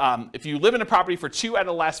 But if you live in a property for 2 out of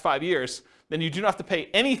the last 5 years, then you do not have to pay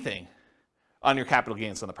anything on your capital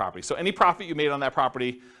gains on the property. So any profit you made on that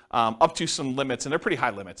property, up to some limits, and they're pretty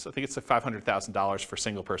high limits. I think it's like $500,000 for a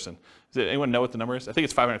single person. Does anyone know what the number is? I think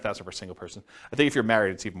it's $500,000 for a single person. I think if you're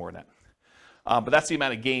married, it's even more than that. But that's the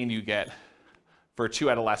amount of gain you get for 2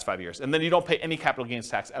 out of the last 5 years. And then you don't pay any capital gains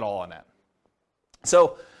tax at all on that.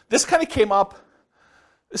 So this kind of came up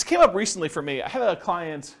recently for me. I had a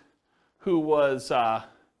client who was,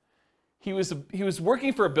 he was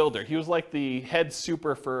working for a builder. He was like the head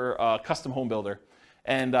super for a custom home builder.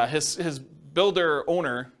 And his builder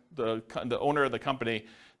owner, the owner of the company,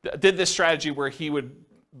 did this strategy where he would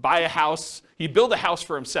buy a house, he'd build a house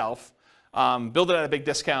for himself, build it at a big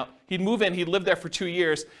discount. He'd move in, he'd live there for 2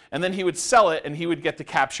 years, and then he would sell it and he would get to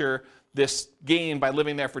capture this gain by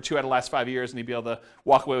living there for 2 out of the last 5 years, and he'd be able to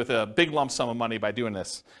walk away with a big lump sum of money by doing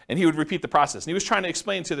this. And he would repeat the process. And he was trying to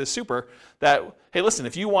explain to this super that, hey, listen,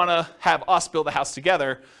 if you want to have us build a house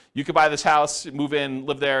together, you could buy this house, move in,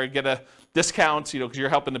 live there, get a discount, because you're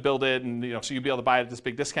helping to build it, and so you'd be able to buy it at this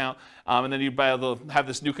big discount. And then you'd be able to have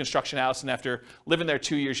this new construction house, and after living there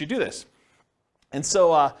 2 years, you do this. And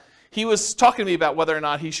so he was talking to me about whether or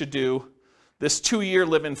not he should do this 2-year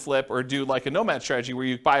live-in flip or do like a Nomad strategy where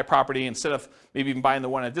you buy a property instead of maybe even buying the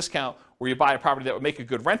one at a discount, where you buy a property that would make a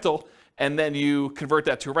good rental and then you convert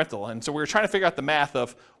that to a rental. And so we were trying to figure out the math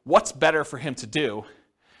of what's better for him to do.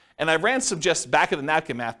 And I ran some just back of the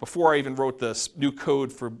napkin math before I even wrote this new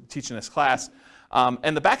code for teaching this class.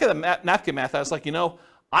 And the back of the napkin math, I was like,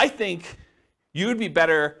 I think you would be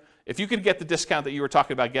better if you could get the discount that you were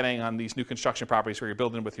talking about getting on these new construction properties where you're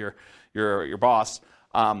building with your boss.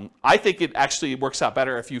 I think it actually works out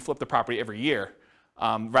better if you flip the property every year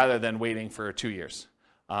rather than waiting for 2 years.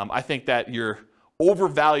 I think that you're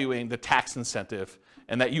overvaluing the tax incentive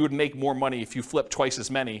and that you would make more money if you flip twice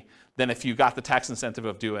as many than if you got the tax incentive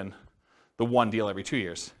of doing the one deal every 2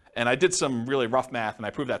 years. And I did some really rough math and I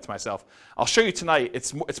proved that to myself. I'll show you tonight,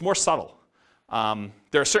 it's more subtle.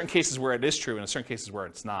 There are certain cases where it is true and certain cases where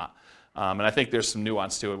it's not. And I think there's some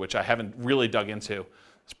nuance to it, which I haven't really dug into.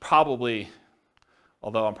 It's probably,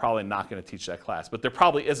 although I'm probably not going to teach that class, but there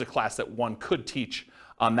probably is a class that one could teach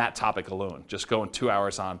on that topic alone, just going 2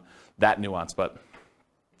 hours on that nuance, but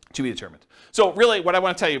to be determined. So really what I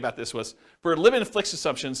want to tell you about this was, for live-in fixed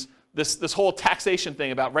assumptions, this whole taxation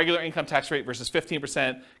thing about regular income tax rate versus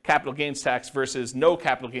 15% capital gains tax versus no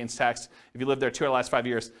capital gains tax if you live there 2 out of the last 5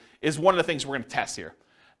 years is one of the things we're going to test here.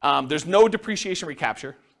 There's no depreciation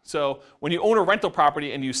recapture. So when you own a rental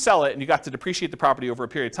property and you sell it and you got to depreciate the property over a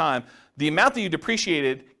period of time, the amount that you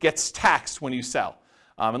depreciated gets taxed when you sell.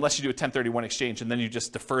 Unless you do a 1031 exchange, and then you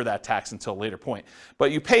just defer that tax until a later point.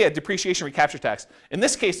 But you pay a depreciation recapture tax. In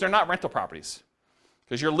this case, they're not rental properties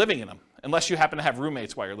because you're living in them. Unless you happen to have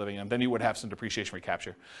roommates while you're living in them, then you would have some depreciation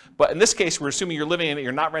recapture. But in this case, we're assuming you're living in it,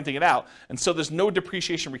 you're not renting it out, and so there's no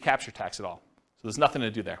depreciation recapture tax at all. So there's nothing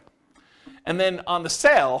to do there. And then on the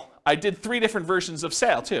sale, I did 3 different versions of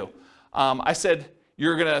sale too. I said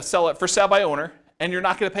you're going to sell it for sale by owner, and you're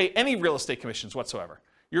not going to pay any real estate commissions whatsoever.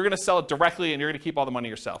 You're going to sell it directly, and you're going to keep all the money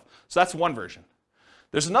yourself. So that's one version.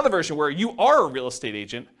 There's another version where you are a real estate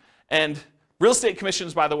agent, and real estate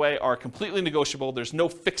commissions, by the way, are completely negotiable. There's no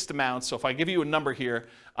fixed amount. So if I give you a number here,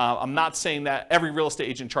 I'm not saying that every real estate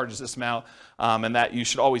agent charges this amount and that you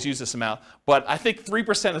should always use this amount. But I think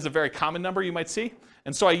 3% is a very common number you might see.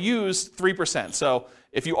 And so I use 3%. So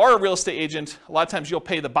if you are a real estate agent, a lot of times you'll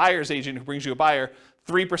pay the buyer's agent who brings you a buyer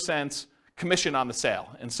 3% commission on the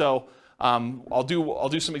sale. And so I'll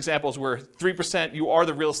do some examples where 3% you are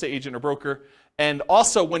the real estate agent or broker. And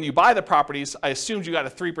also when you buy the properties, I assumed you got a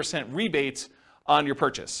 3% rebate on your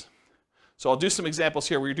purchase. So I'll do some examples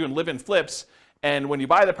here where you're doing live-in flips, and when you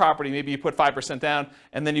buy the property, maybe you put 5% down,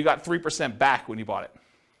 and then you got 3% back when you bought it.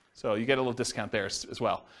 So you get a little discount there as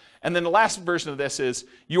well. And then the last version of this is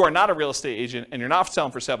you are not a real estate agent and you're not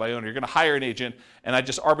selling for sale by owner. You're going to hire an agent, and I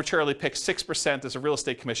just arbitrarily picked 6% as a real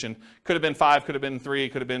estate commission. Could have been 5, could have been 3,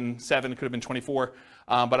 could have been 7, could have been 24.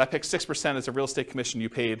 But I picked 6% as a real estate commission you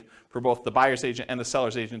paid for both the buyer's agent and the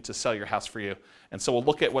seller's agent to sell your house for you. And so we'll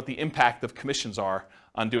look at what the impact of commissions are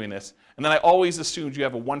on doing this. And then I always assumed you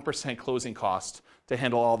have a 1% closing cost to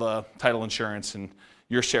handle all the title insurance and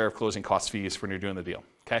your share of closing cost fees when you're doing the deal.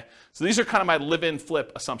 Okay? So these are kind of my live-in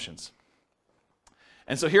flip assumptions.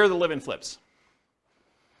 And so here are the live-in flips.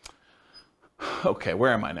 Okay,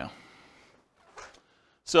 where am I now?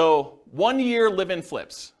 So 1 year live-in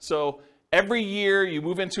flips. So every year you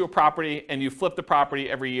move into a property and you flip the property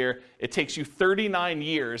every year. It takes you 39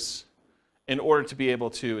 years in order to be able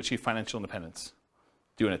to achieve financial independence,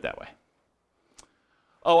 doing it that way.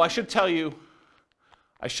 Oh, I should tell you,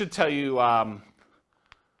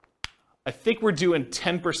 I think we're doing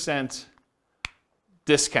 10%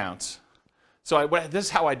 discounts. So this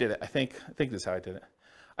is how I did it. I think this is how I did it.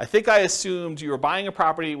 I think I assumed you were buying a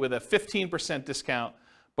property with a 15% discount,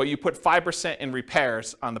 but you put 5% in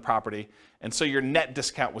repairs on the property, and so your net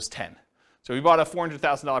discount was 10. So if you bought a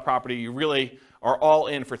 $400,000 property, you really are all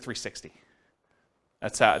in for $360,000.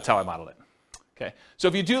 That's how I modeled it. Okay. So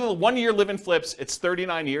if you do the 1 year live-in flips, it's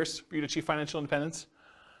 39 years for you to achieve financial independence.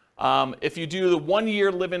 If you do the 1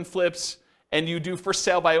 year live-in flips and you do for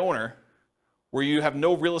sale by owner, where you have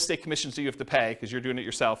no real estate commissions that you have to pay because you're doing it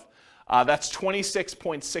yourself, that's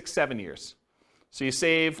 26.67 years. So you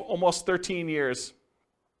save almost 13 years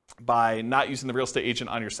by not using the real estate agent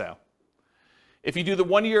on your sale. If you do the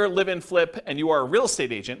 1 year live-in flip and you are a real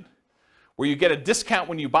estate agent, where you get a discount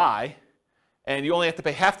when you buy and you only have to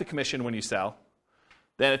pay half the commission when you sell,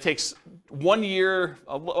 then it takes 1 year,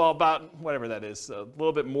 well, about whatever that is, a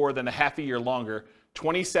little bit more than a half a year longer,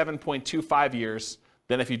 27.25 years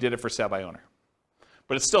than if you did it for sale by owner.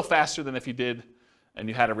 But it's still faster than if you did and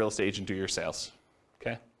you had a real estate agent do your sales.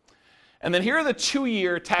 Okay? And then here are the 2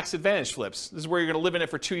 year tax advantage flips. This is where you're going to live in it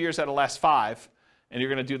for 2 years out of the last 5, and you're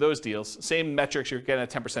going to do those deals. Same metrics, you're getting a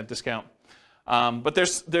 10% discount. But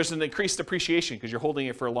there's an increased appreciation because you're holding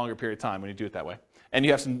it for a longer period of time when you do it that way. And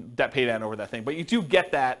you have some debt pay down over that thing. But you do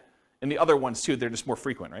get that in the other ones too. They're just more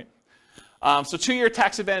frequent, right? So 2 year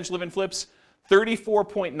tax advantage live-in flips,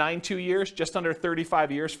 34.92 years, just under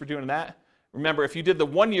 35 years for doing that. Remember, if you did the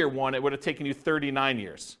 1 year one, it would have taken you 39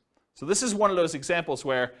 years. So this is one of those examples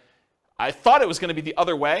where I thought it was going to be the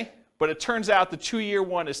other way, but it turns out the 2 year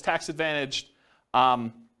one is tax advantaged.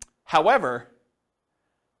 However,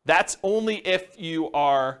 that's only if you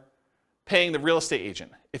are paying the real estate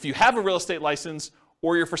agent. If you have a real estate license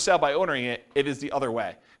or you're for sale by owning it, it is the other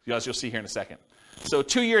way, as you'll see here in a second. So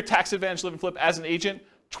 2 year tax advantage live and flip as an agent,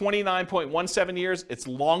 29.17 years. It's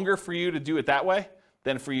longer for you to do it that way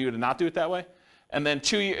than for you to not do it that way. and then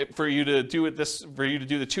 2 year for you to do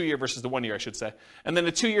the 2 year versus the 1 year, I should say. And then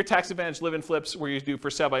the 2 year tax advantage live-in flips where you do for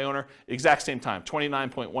sale by owner, exact same time,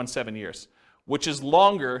 29.17 years, which is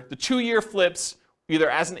longer. The 2 year flips, either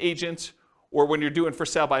as an agent or when you're doing for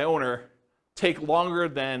sale by owner, take longer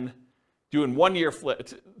than doing 1 year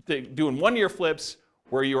flips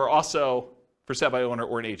where you are also for sale by owner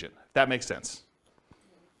or an agent. If that makes sense.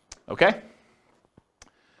 Okay?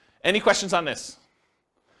 Any questions on this?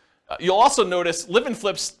 You'll also notice live-in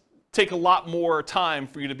flips take a lot more time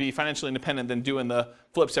for you to be financially independent than doing the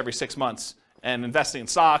flips every 6 months and investing in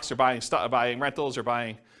stocks or buying rentals or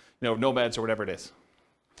buying nomads or whatever it is.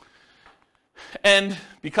 And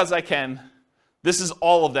because I can, this is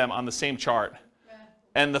all of them on the same chart.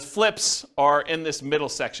 And the flips are in this middle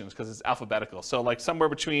section because it's alphabetical. So like somewhere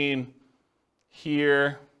between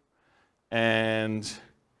here and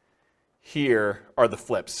here are the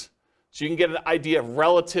flips. So you can get an idea of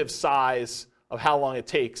relative size of how long it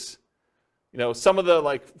takes. Some of the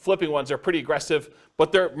like flipping ones are pretty aggressive,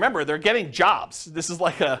 but remember, they're getting jobs. This is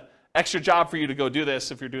like a extra job for you to go do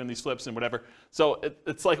this if you're doing these flips and whatever. So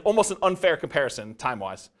it's like almost an unfair comparison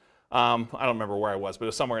time-wise. I don't remember where I was, but it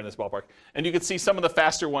was somewhere in this ballpark. And you can see some of the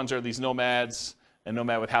faster ones are these nomads and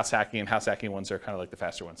nomad with house hacking, and house hacking ones are kind of like the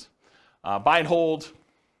faster ones. Buy and hold,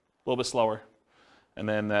 a little bit slower. And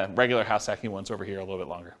then the regular house hacking ones over here a little bit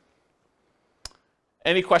longer.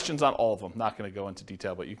 Any questions on all of them? Not going to go into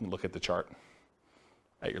detail, but you can look at the chart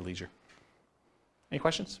at your leisure. Any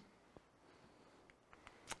questions?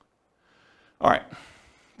 All right.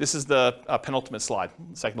 This is the penultimate slide,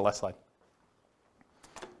 second to last slide.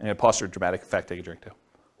 And I pause for dramatic effect. Take a drink too.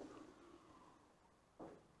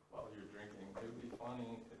 While you're drinking, it would be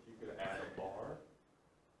funny if you could add a bar.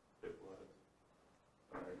 It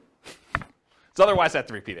would. All right. So otherwise, I have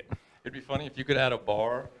to repeat it. It'd be funny if you could add a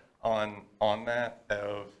bar on that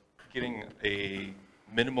of getting a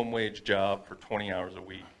minimum wage job for 20 hours a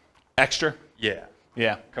week. Extra? Yeah.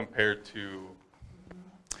 Yeah. Compared to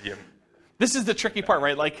the... This is the tricky part,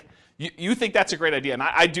 right? Like, you think that's a great idea, and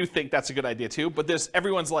I do think that's a good idea too, but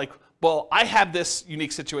everyone's like, well, I have this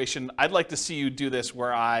unique situation. I'd like to see you do this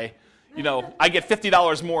where I get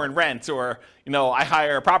 $50 more in rent, or, I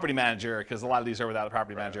hire a property manager, because a lot of these are without a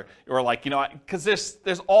property manager, or like, because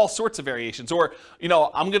there's all sorts of variations, or,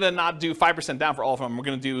 I'm going to not do 5% down for all of them. We're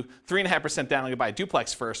going to do 3.5% down. I'm going to buy a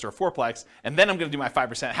duplex first or a fourplex, and then I'm going to do my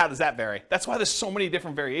 5%. How does that vary? That's why there's so many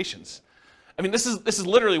different variations. I mean, this is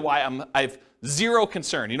literally why I've zero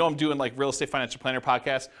concern. I'm doing like Real Estate Financial Planner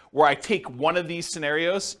podcast where I take one of these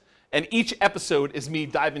scenarios, and each episode is me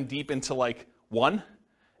diving deep into like one,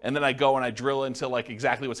 and then I go and I drill into like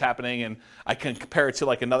exactly what's happening, and I can compare it to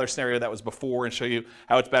like another scenario that was before and show you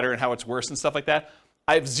how it's better and how it's worse and stuff like that.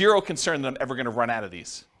 I have zero concern that I'm ever going to run out of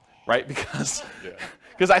these, right? Because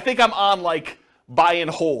I think I'm on like buy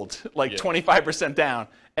and hold, like 25% down.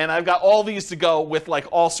 And I've got all these to go with like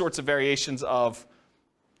all sorts of variations of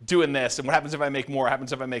doing this. And what happens if I make more? What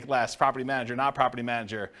happens if I make less? Property manager, not property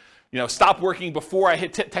manager. Stop working before I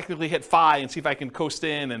technically hit FI and see if I can coast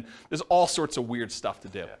in. And there's all sorts of weird stuff to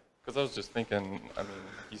do. Yeah, because I was just thinking,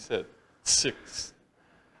 you said two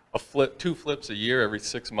flips a year every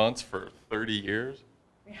 6 months for 30 years.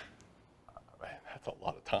 Yeah. Man, that's a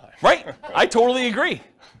lot of time. Right? I totally agree.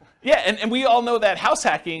 Yeah, and we all know that house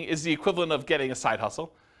hacking is the equivalent of getting a side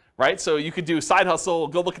hustle, right? So you could do side hustle,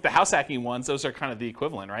 go look at the house hacking ones. Those are kind of the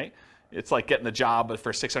equivalent, right? It's like getting the job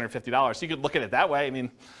for $650. So you could look at it that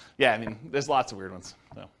way. There's lots of weird ones.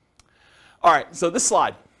 So. All right, so this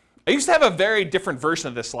slide. I used to have a very different version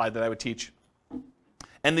of this slide that I would teach.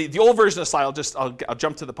 And the old version of the slide, I'll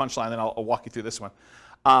jump to the punchline, then I'll walk you through this one.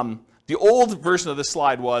 The old version of this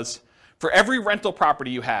slide was, for every rental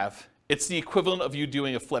property you have, it's the equivalent of you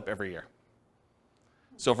doing a flip every year.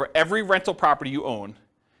 So for every rental property you own,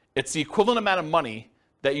 it's the equivalent amount of money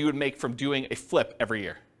that you would make from doing a flip every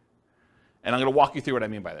year. And I'm going to walk you through what I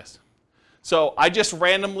mean by this. So I just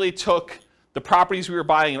randomly took the properties we were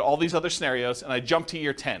buying in all these other scenarios, and I jumped to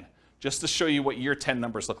year 10, just to show you what year 10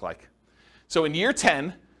 numbers look like. So in year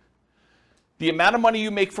 10, the amount of money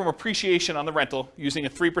you make from appreciation on the rental, using a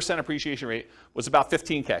 3% appreciation rate, was about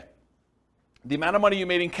 $15K. The amount of money you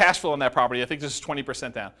made in cash flow on that property, I think this is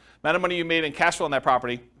 20% down. The amount of money you made in cash flow on that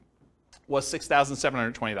property was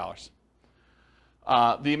 $6,720.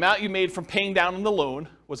 The amount you made from paying down on the loan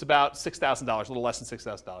was about $6,000, a little less than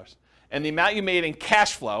 $6,000. And the amount you made in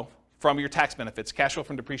cash flow from your tax benefits, cash flow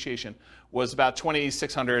from depreciation, was about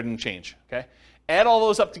 $2,600 and change. Okay? Add all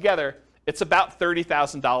those up together, it's about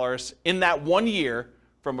 $30,000 in that 1 year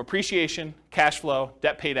from appreciation, cash flow,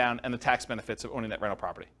 debt pay down, and the tax benefits of owning that rental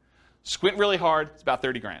property. Squint really hard, it's about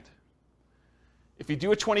 30 grand. If you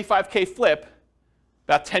do a 25K flip,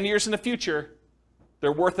 About 10 years in the future,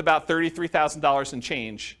 they're worth about $33,000 and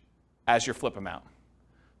change as your flip amount.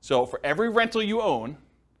 So for every rental you own,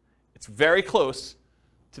 it's very close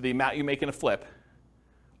to the amount you make in a flip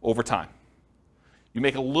over time. You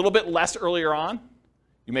make a little bit less earlier on,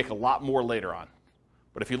 you make a lot more later on.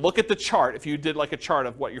 But if you look at the chart, if you did like a chart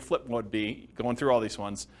of what your flip would be, going through all these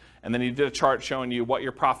ones, and then you did a chart showing you what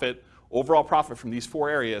your profit, overall profit from these 4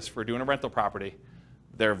 areas for doing a rental property,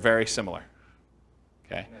 they're very similar.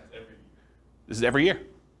 Okay? And that's every year. This is every year.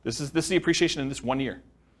 This is the appreciation in this 1 year.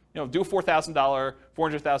 You know, do a $4,000,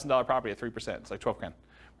 $400,000 property at 3%. It's like 12 grand,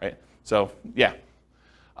 right? So yeah.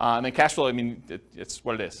 And then cash flow, I mean, it's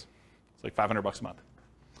what it is. It's like $500 a month.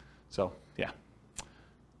 So yeah.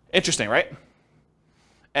 Interesting, right?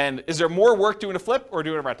 And is there more work doing a flip or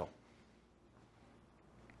doing a rental?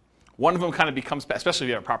 One of them kind of becomes, especially if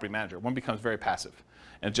you have a property manager, one becomes very passive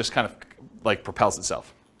and it just kind of like propels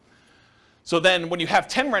itself. So then when you have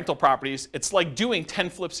 10 rental properties, it's like doing 10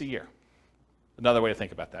 flips a year. Another way to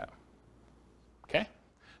think about that. Okay?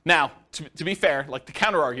 Now, to be fair, like the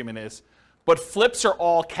counter argument is, but flips are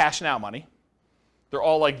all cash now money. They're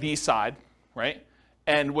all like these side, right?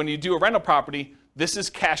 And when you do a rental property, this is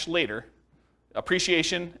cash later.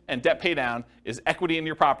 Appreciation and debt pay down is equity in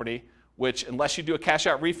your property, which unless you do a cash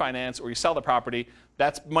out refinance or you sell the property,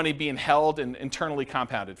 that's money being held and internally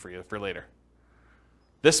compounded for you for later.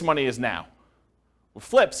 This money is now. With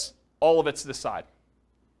flips, all of it's this side.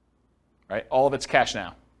 Right? All of it's cash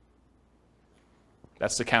now.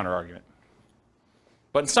 That's the counter argument.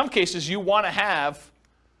 But in some cases, you want to have,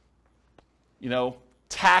 you know,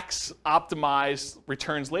 tax optimized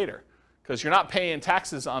returns later, because you're not paying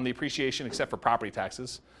taxes on the appreciation except for property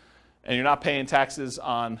taxes, and you're not paying taxes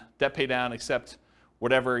on debt pay down except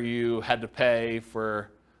whatever you had to pay for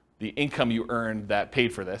the income you earned that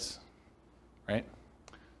paid for this, right?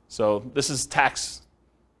 So this is tax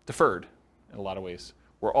deferred in a lot of ways,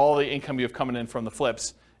 where all the income you have coming in from the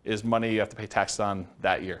flips is money you have to pay taxes on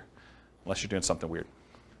that year, unless you're doing something weird,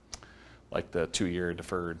 like the 2-year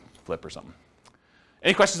deferred flip or something.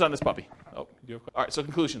 Any questions on this puppy? Oh, you have, all right, so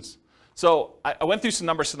conclusions. So I went through some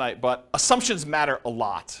numbers tonight, but assumptions matter a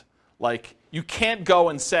lot. Like, you can't go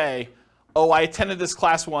and say, oh, I attended this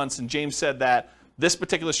class once and James said that this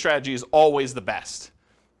particular strategy is always the best.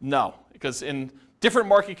 No, because in different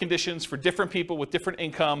market conditions for different people with different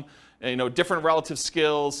income, you know, different relative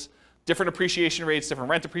skills, different appreciation rates, different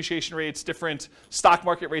rent appreciation rates, different stock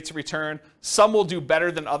market rates of return. Some will do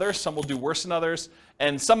better than others, some will do worse than others,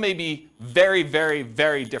 and some may be very, very,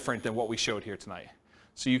 very different than what we showed here tonight.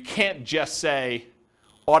 So you can't just say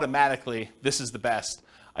automatically this is the best.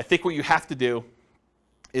 I think what you have to do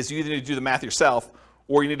is you either need to do the math yourself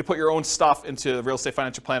or you need to put your own stuff into the Real Estate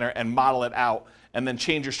Financial Planner and model it out and then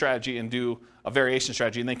change your strategy and do a variation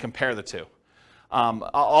strategy and then compare the two. I'll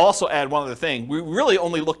also add one other thing. We really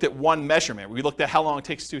only looked at one measurement. We looked at how long it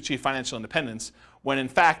takes to achieve financial independence, when in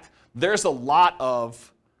fact, there's a lot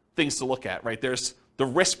of things to look at, right? There's the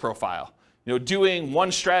risk profile. You know, doing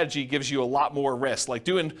one strategy gives you a lot more risk. Like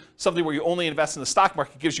doing something where you only invest in the stock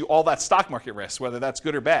market gives you all that stock market risk, whether that's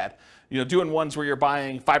good or bad. You know, doing ones where you're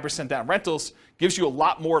buying 5% down rentals gives you a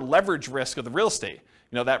lot more leverage risk of the real estate.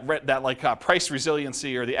 You know, that price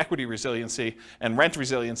resiliency or the equity resiliency and rent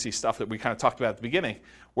resiliency stuff that we kind of talked about at the beginning,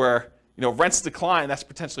 where, you know, rents decline, that's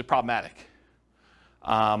potentially problematic.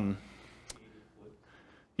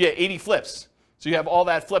 80 flips. So you have all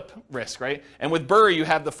that flip risk, right? And with BRRRR, you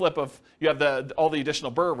have the flip of, you have all the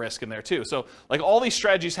additional BRRRR risk in there too. So like all these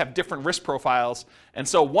strategies have different risk profiles. And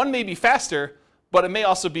so one may be faster, but it may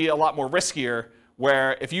also be a lot more riskier,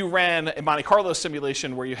 where if you ran a Monte Carlo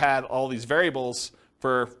simulation where you had all these variables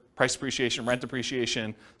for price appreciation, rent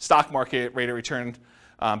appreciation, stock market rate of return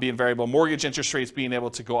being variable, mortgage interest rates being able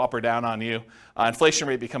to go up or down on you, inflation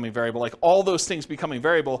rate becoming variable, like all those things becoming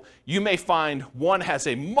variable, you may find one has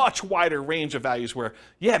a much wider range of values where,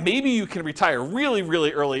 yeah, maybe you can retire really,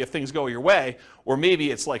 really early if things go your way, or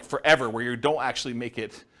maybe it's like forever where you don't actually make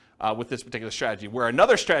it with this particular strategy, where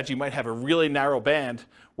another strategy might have a really narrow band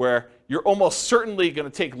where you're almost certainly going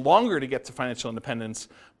to take longer to get to financial independence,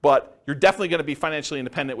 but you're definitely going to be financially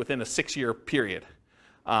independent within a 6-year period.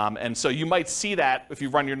 And so you might see that if you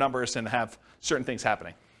run your numbers and have certain things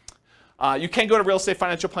happening. You can go to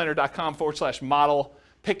realestatefinancialplanner.com/model,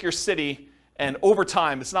 pick your city, and over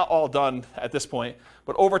time, it's not all done at this point,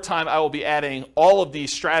 but over time I will be adding all of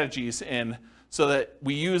these strategies in so that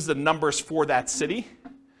we use the numbers for that city,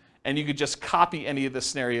 and you could just copy any of the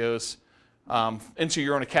scenarios into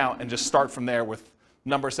your own account and just start from there with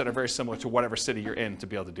numbers that are very similar to whatever city you're in to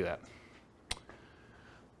be able to do that.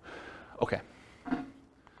 Okay.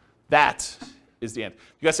 That is the end.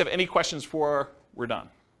 You guys have any questions for we're done.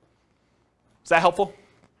 Is that helpful?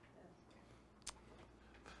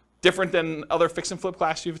 Different than other fix and flip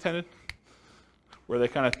classes you've attended, where they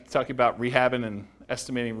kind of talk about rehabbing and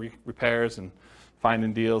estimating repairs and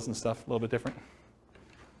finding deals and stuff, a little bit different?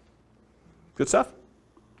 Good stuff?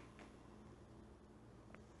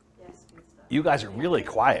 Yes, good stuff. You guys are really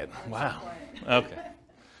quiet. Wow. Okay.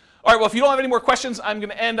 All right, well, if you don't have any more questions, I'm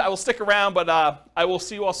going to end. I will stick around, but I will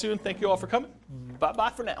see you all soon. Thank you all for coming.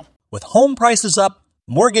 Bye-bye for now. With home prices up,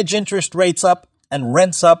 mortgage interest rates up, and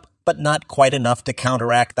rents up, but not quite enough to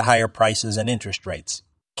counteract the higher prices and interest rates,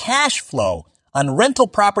 cash flow on rental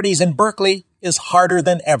properties in Berkeley is harder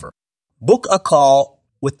than ever. Book a call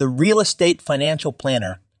with the Real Estate Financial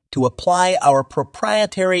Planner to apply our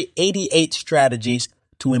proprietary 88 strategies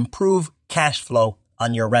to improve cash flow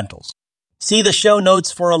on your rentals. See the show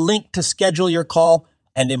notes for a link to schedule your call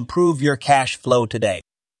and improve your cash flow today.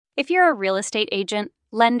 If you're a real estate agent,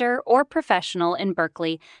 lender, or professional in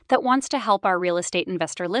Berkeley that wants to help our real estate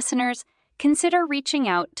investor listeners, consider reaching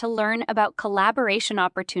out to learn about collaboration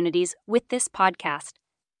opportunities with this podcast.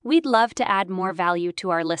 We'd love to add more value to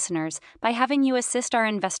our listeners by having you assist our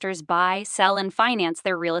investors buy, sell, and finance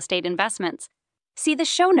their real estate investments. See the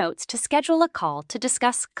show notes to schedule a call to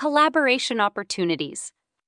discuss collaboration opportunities.